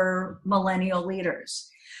our millennial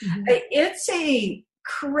leaders. Mm-hmm. It's a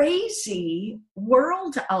crazy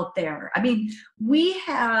world out there. I mean, we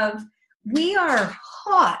are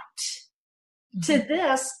hooked to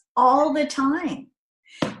this all the time.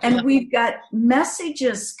 And we've got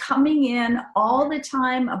messages coming in all the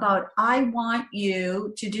time about, I want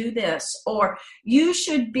you to do this, or you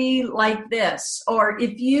should be like this, or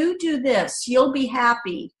if you do this, you'll be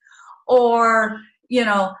happy, or,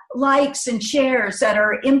 likes and shares that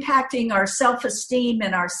are impacting our self-esteem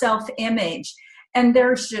and our self-image. And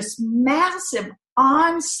there's just massive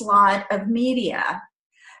onslaught of media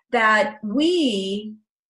that we,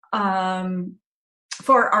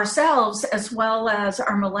 for ourselves as well as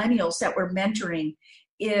our millennials that we're mentoring,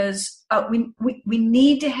 is we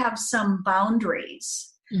need to have some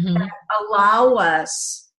boundaries that allow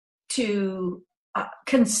us to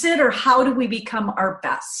consider, how do we become our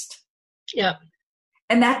best? Yeah.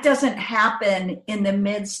 And that doesn't happen in the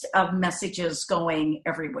midst of messages going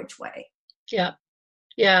every which way. Yeah.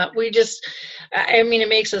 Yeah. It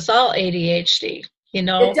makes us all ADHD. It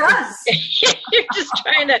does. You're just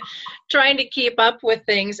trying to keep up with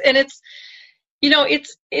things. And it's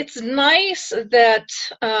nice that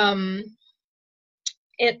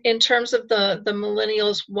in terms of the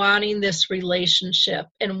millennials wanting this relationship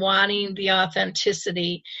and wanting the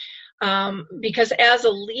authenticity, because as a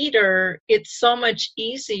leader, it's so much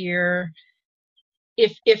easier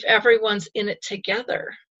if everyone's in it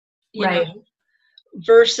together, right.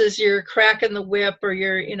 Versus you're cracking the whip, or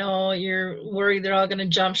you're worried they're all going to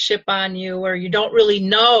jump ship on you, or you don't really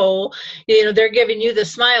know, they're giving you the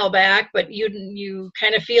smile back, but you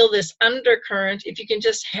kind of feel this undercurrent. If you can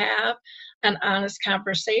just have an honest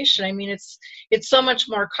conversation, it's so much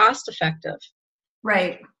more cost effective.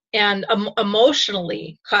 Right. And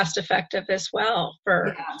emotionally cost effective as well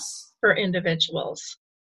for individuals.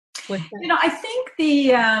 I think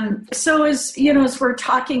so as we're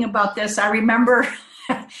talking about this, I remember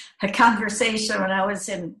a conversation when I was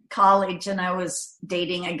in college and I was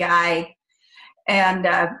dating a guy, and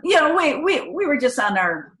we were just on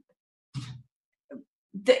our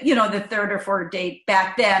the third or fourth date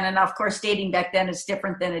back then, and of course dating back then is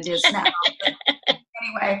different than it is now.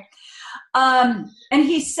 Anyway, and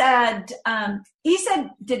he said,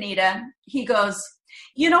 Danita, he goes,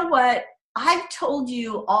 you know what? I've told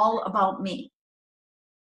you all about me.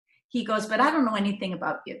 He goes, but I don't know anything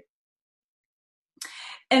about you.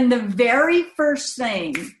 And the very first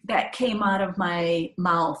thing that came out of my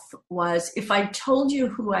mouth was, if I told you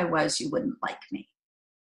who I was, you wouldn't like me.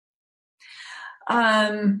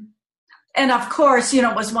 And of course,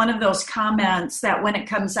 it was one of those comments that when it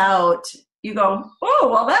comes out, you go, oh,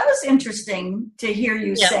 well, that was interesting to hear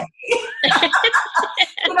you say.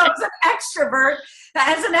 As an extrovert.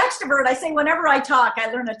 As an extrovert, I say whenever I talk, I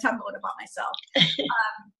learn a ton about myself.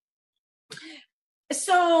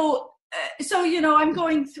 So I'm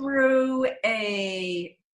going through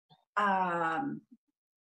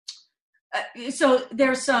so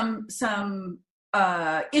there's some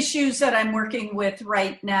issues that I'm working with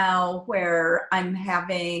right now where I'm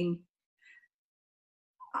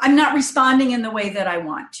not responding in the way that I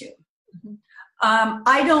want to. Mm-hmm.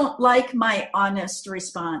 I don't like my honest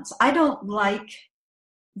response. I don't like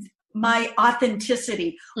my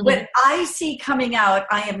authenticity. Mm-hmm. What I see coming out,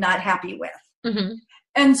 I am not happy with. Mm-hmm.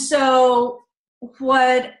 And so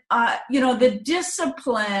what, the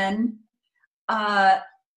discipline that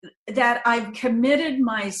I've committed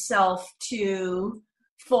myself to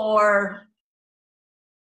for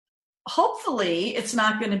hopefully it's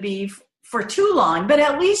not going to be for too long, but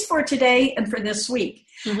at least for today and for this week,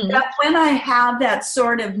 that when I have that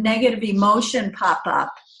sort of negative emotion pop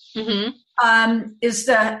up, is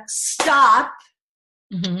to stop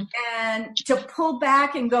and to pull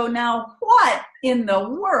back and go, now what in the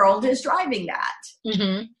world is driving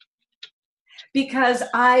that? Because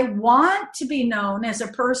I want to be known as a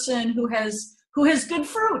person who has good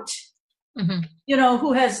fruit,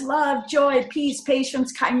 who has love, joy, peace,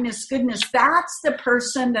 patience, kindness, goodness. That's the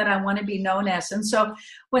person that I want to be known as. And so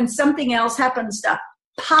when something else happens to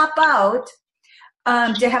pop out,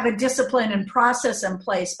 to have a discipline and process in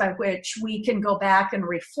place by which we can go back and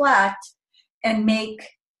reflect and make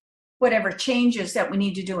whatever changes that we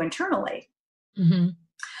need to do internally.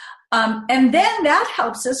 And then that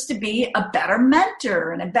helps us to be a better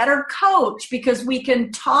mentor and a better coach, because we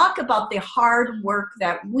can talk about the hard work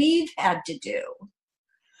that we've had to do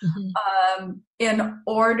in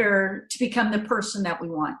order to become the person that we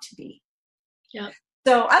want to be. Yeah.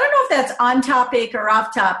 So I don't know if that's on topic or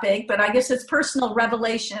off topic, but I guess it's personal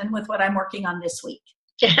revelation with what I'm working on this week.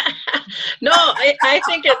 No, I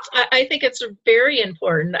think it's very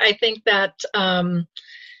important. I think that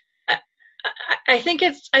I think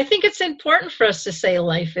it's important for us to say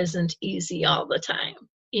life isn't easy all the time.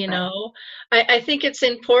 I think it's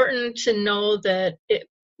important to know that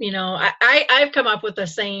I've come up with a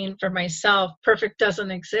saying for myself: perfect doesn't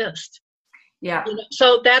exist. Yeah.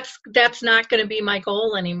 So that's not going to be my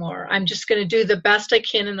goal anymore. I'm just going to do the best I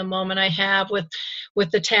can in the moment I have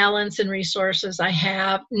with the talents and resources I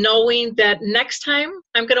have, knowing that next time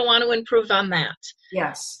I'm going to want to improve on that.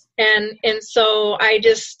 Yes. And so I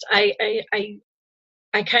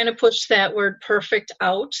kind of push that word perfect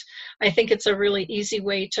out. I think it's a really easy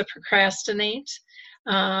way to procrastinate.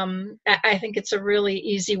 I think it's a really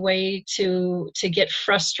easy way to get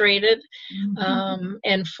frustrated,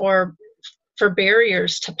 and for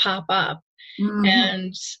barriers to pop up.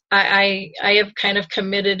 And I have kind of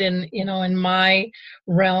committed in my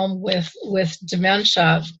realm with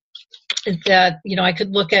dementia, that I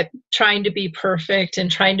could look at trying to be perfect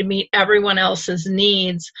and trying to meet everyone else's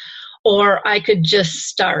needs, or I could just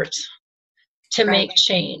start to make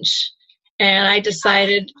change. And I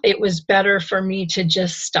decided it was better for me to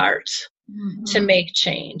just start to make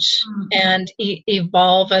change and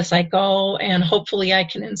evolve as I go, and hopefully I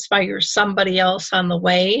can inspire somebody else on the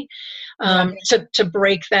way to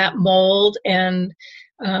break that mold. And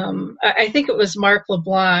I think it was Mark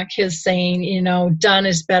LeBlanc, his saying, done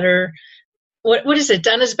is better. What is it?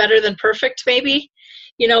 Done is better than perfect, maybe,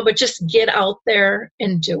 but just get out there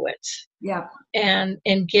and do it. Yeah. And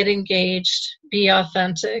get engaged, be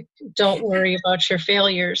authentic. Don't worry about your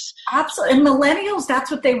failures. Absolutely. And millennials,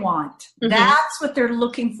 that's what they want. That's what they're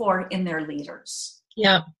looking for in their leaders.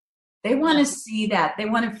 Yeah. They want to see that. They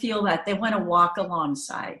want to feel that. They want to walk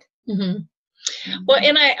alongside. Well,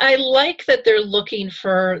 and I like that they're looking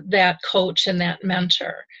for that coach and that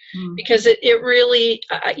mentor, because it really,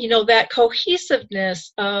 that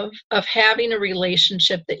cohesiveness of having a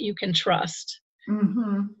relationship that you can trust.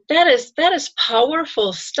 That is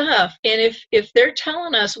powerful stuff. And if they're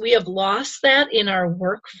telling us we have lost that in our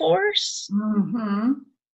workforce,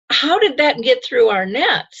 how did that get through our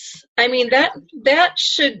nets? I mean, that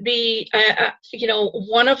should be,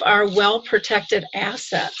 one of our well-protected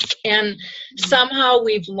assets. And somehow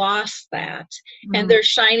we've lost that. And they're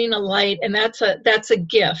shining a light, and that's a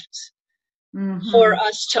gift for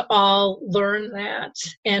us to all learn that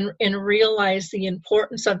and realize the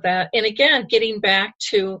importance of that. And again, getting back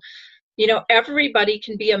to, everybody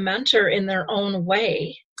can be a mentor in their own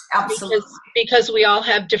way. Absolutely. Because we all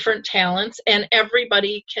have different talents, and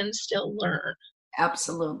everybody can still learn.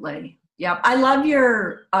 Absolutely. Yep. I love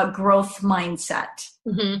your growth mindset.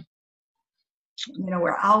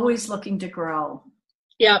 We're always looking to grow.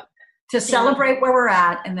 Yep. To celebrate where we're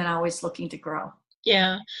at, and then always looking to grow.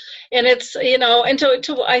 Yeah. And it's, and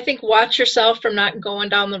to I think watch yourself from not going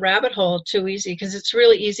down the rabbit hole too easy, because it's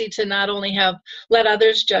really easy to not only let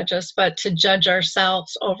others judge us, but to judge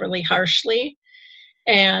ourselves overly harshly.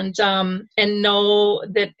 And know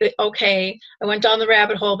that, okay, I went down the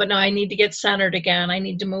rabbit hole, but now I need to get centered again. I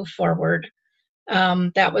need to move forward.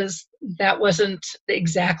 That wasn't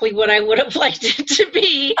exactly what I would have liked it to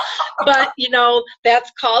be, but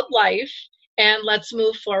that's called life, and let's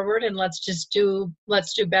move forward, and let's do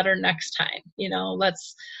better next time.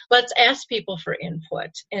 Let's ask people for input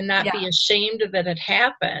and not be ashamed that it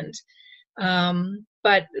happened.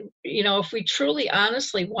 But if we truly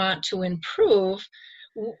honestly want to improve,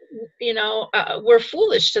 we're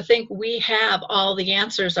foolish to think we have all the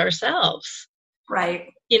answers ourselves. Right.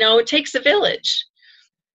 It takes a village.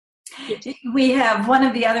 We have one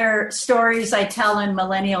of the other stories I tell in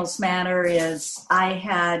Millennials Matter is I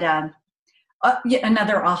had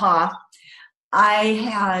another aha. I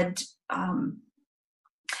had,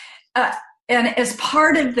 and as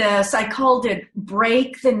part of this, I called it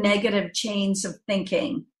Break the Negative Chains of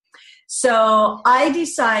Thinking. So I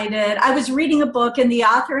decided, I was reading a book and the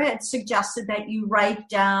author had suggested that you write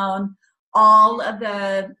down all of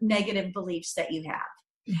the negative beliefs that you have.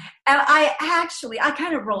 And I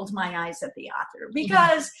kind of rolled my eyes at the author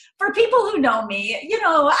because for people who know me,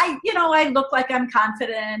 I look like I'm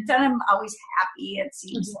confident and I'm always happy, it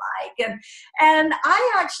seems like. And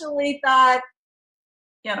I actually thought,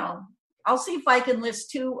 I'll see if I can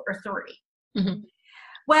list 2 or 3. Mm-hmm.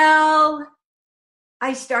 Well,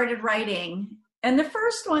 I started writing, and the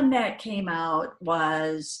first one that came out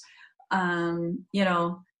was, I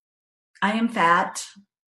am fat.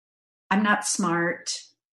 I'm not smart.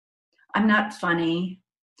 I'm not funny.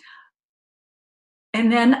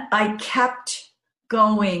 And then I kept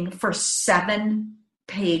going for 7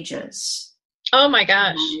 pages. Oh my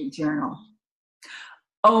gosh. In my journal.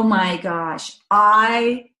 Oh my gosh.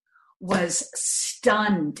 I was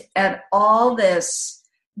stunned at all this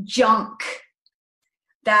junk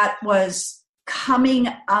that was coming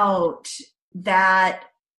out that,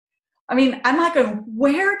 I'm like,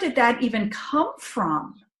 where did that even come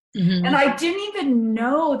from? Mm-hmm. And I didn't even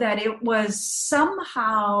know that it was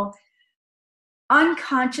somehow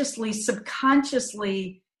unconsciously,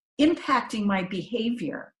 subconsciously impacting my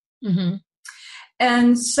behavior. Mm-hmm.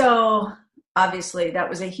 And so obviously that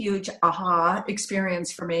was a huge aha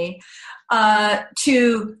experience for me,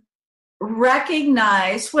 to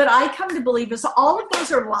recognize what I come to believe is all of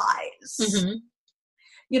those are lies. Mm-hmm.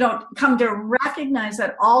 Come to recognize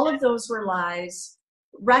that all of those were lies,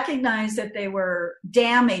 recognize that they were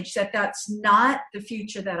damaged, that that's not the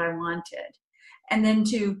future that I wanted. And then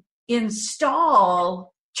to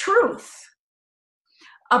install truth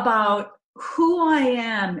about who I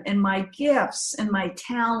am and my gifts and my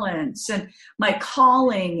talents and my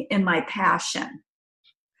calling and my passion.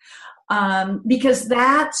 Because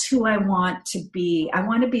that's who I want to be. I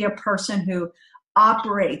want to be a person who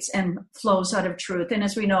operates and flows out of truth. And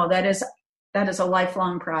as we know, that is a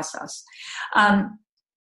lifelong process.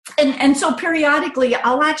 And so periodically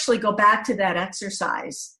I'll actually go back to that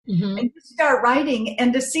exercise and start writing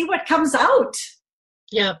and to see what comes out.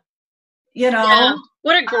 Yeah. Yeah.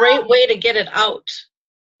 What a great way to get it out,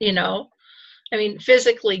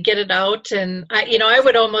 physically get it out. And I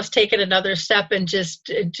would almost take it another step and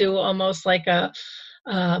just do almost like a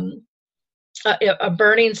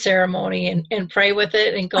burning ceremony and pray with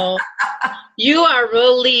it and go, you are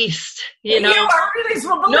released, You are released.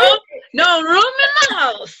 Well, no room in the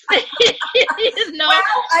house. No. Well,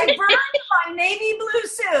 I burned my navy blue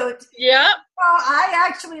suit. Yeah. Well, I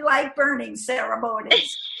actually like burning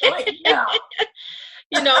ceremonies. And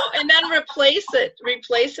then replace it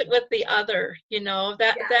with the other,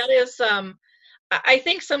 that is, I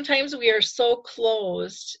think sometimes we are so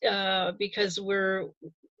closed, because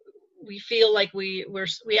we feel like we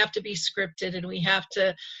have to be scripted and we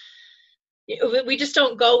just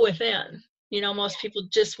don't go within. Most people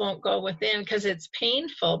just won't go within because it's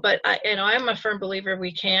painful. But I'm a firm believer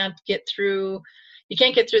you can't get through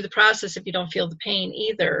the process if you don't feel the pain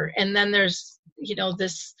either. And then there's,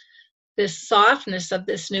 this softness of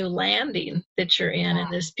this new landing that you're in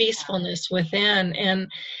and this peacefulness within. And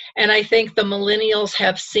I think the millennials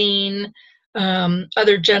have seen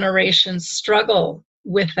other generations struggle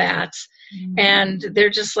with that. Mm-hmm. And they're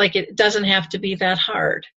just like, it doesn't have to be that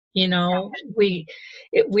hard. We don't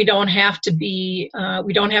have to be,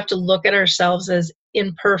 we don't have to look at ourselves as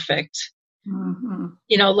imperfect. Mm-hmm.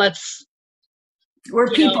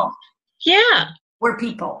 We're people. Yeah. We're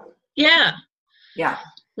people. Yeah. Yeah.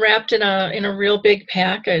 Wrapped in a real big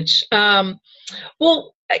package. Well,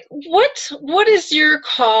 what is your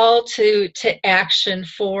call to action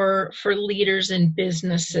for leaders in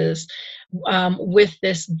businesses with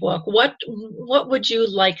this book? What would you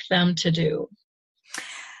like them to do?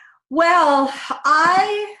 Well,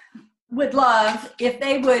 I would love if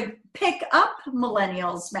they would pick up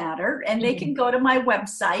Millennials Matter, and they can go to my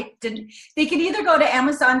website. They can either go to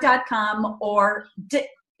Amazon.com or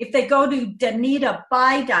if they go to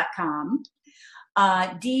danitabuy.com,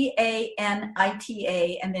 DANITA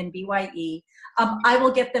and then BYE, I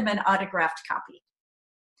will get them an autographed copy.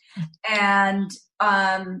 And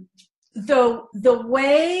the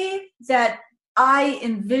way that I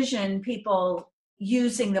envision people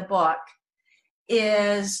using the book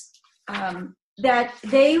is that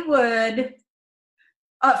they would,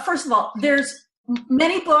 first of all, there's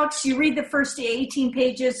many books, you read the first 18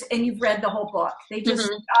 pages and you've read the whole book. The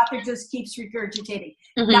author just keeps regurgitating.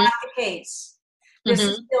 Not the case. This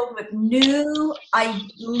is filled with new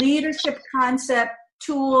leadership concept,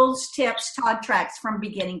 tools, tips, talk tracks from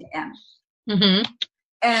beginning to end.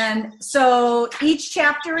 And so each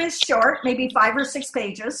chapter is short, maybe 5 or 6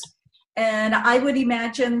 pages. And I would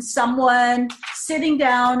imagine someone sitting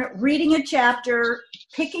down, reading a chapter,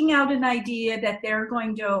 picking out an idea that they're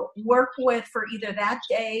going to work with for either that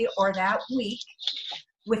day or that week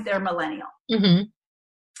with their millennial.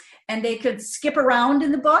 And they could skip around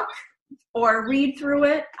in the book or read through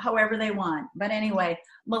it however they want. But anyway,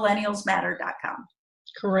 millennialsmatter.com.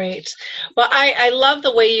 Great. Well, I love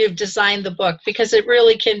the way you've designed the book, because it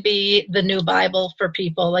really can be the new Bible for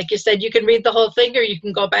people. Like you said, you can read the whole thing, or you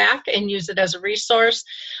can go back and use it as a resource,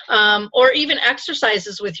 or even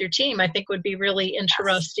exercises with your team, I think would be really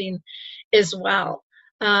interesting as well.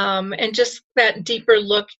 And just that deeper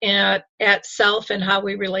look at self and how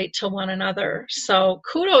we relate to one another. So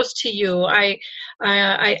kudos to you. I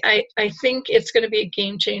think it's going to be a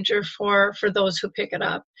game changer for those who pick it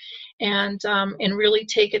up. And really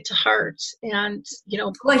take it to heart. And,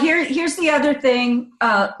 well, here's the other thing,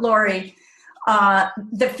 Lori,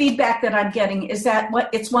 the feedback that I'm getting is that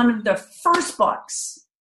it's one of the first books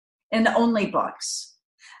and the only books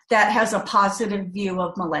that has a positive view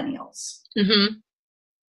of millennials.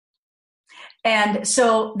 And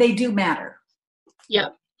so they do matter. Yeah.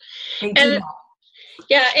 They do matter.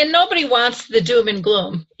 Yeah. And nobody wants the doom and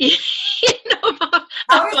gloom.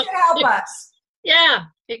 How does it help us? Yeah,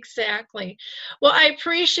 exactly. Well, I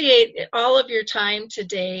appreciate all of your time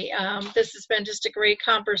today. This has been just a great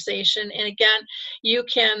conversation. And again, you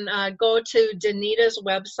can go to Danita's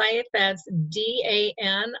website. That's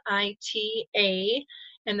DANITA,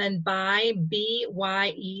 and then BYE.com.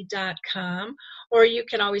 Or you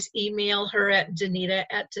can always email her at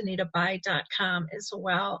danita@danitabuy.com as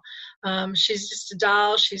well. She's just a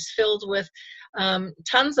doll. She's filled with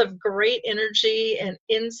tons of great energy and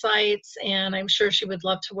insights, and I'm sure she would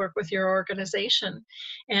love to work with your organization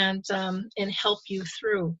and help you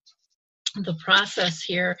through the process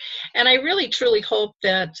here. And I really truly hope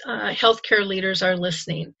that healthcare leaders are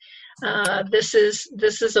listening. This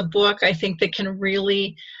is a book I think that can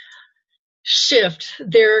really shift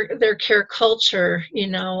their care culture,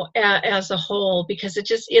 as a whole, because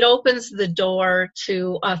it opens the door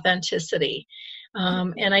to authenticity.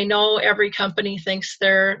 And I know every company thinks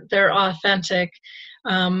they're authentic,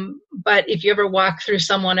 but if you ever walk through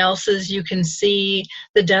someone else's, you can see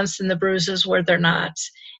the dents and the bruises where they're not.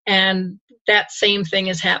 And that same thing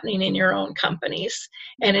is happening in your own companies.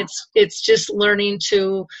 And it's just learning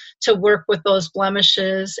to work with those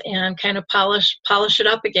blemishes and kind of polish it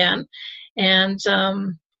up again, and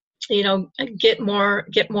get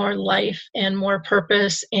more life and more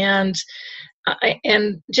purpose, and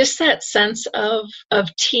just that sense of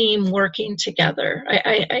team working together.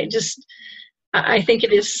 I think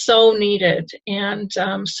it is so needed and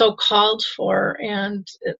so called for, and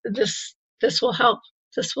this will help.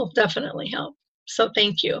 This will definitely help. So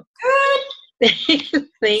thank you.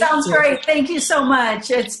 Good. Sounds great. Thank you so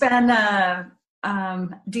much. It's been a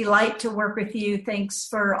delight to work with you. Thanks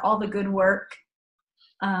for all the good work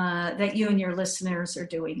that you and your listeners are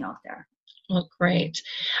doing out there. Well, great.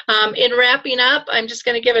 In wrapping up, I'm just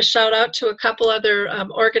going to give a shout out to a couple other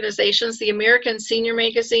organizations. The American Senior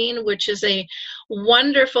Magazine, which is a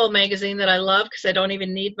wonderful magazine that I love because I don't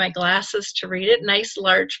even need my glasses to read it. Nice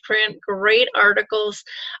large print, great articles.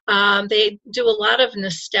 They do a lot of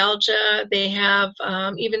nostalgia. They have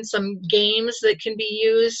even some games that can be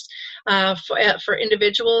used for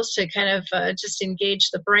individuals to kind of just engage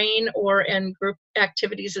the brain, or in group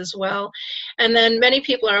activities as well. And then many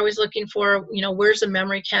people are always looking for, where's a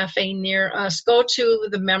memory cafe near us? Go to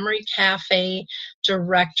the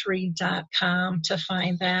memorycafedirectory.com to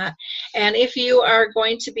find that. And if you are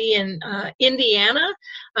going to be in Indiana,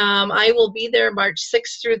 I will be there March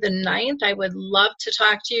 6th through the 9th. I would love to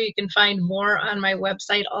talk to you. You can find more on my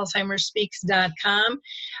website, alzheimersspeaks.com.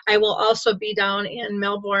 I will also be down in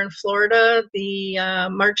Melbourne, Florida, the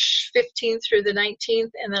March 15th through the 19th,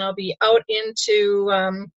 and then I'll be out into,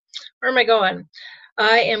 where am I going?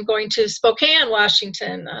 I am going to Spokane,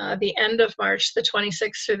 Washington, the end of March, the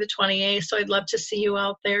 26th through the 28th, so I'd love to see you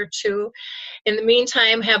out there too. In the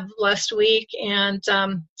meantime, have a blessed week, and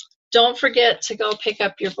don't forget to go pick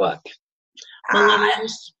up your book.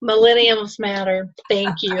 Millennials Matter.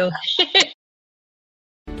 Thank you.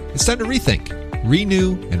 It's time to rethink,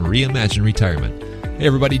 renew, and reimagine retirement. Hey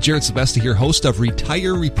everybody, Jared Sebesta here, host of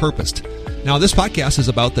Retire Repurposed. Now, this podcast is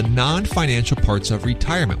about the non-financial parts of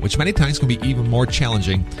retirement, which many times can be even more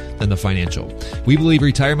challenging than the financial. We believe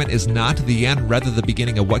retirement is not the end, rather the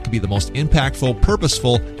beginning of what could be the most impactful,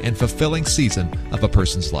 purposeful, and fulfilling season of a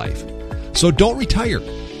person's life. So don't retire,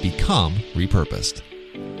 become repurposed.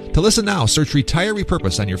 To listen now, search Retire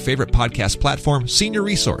Repurposed on your favorite podcast platform, Senior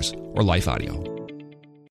Resource, or Life Audio.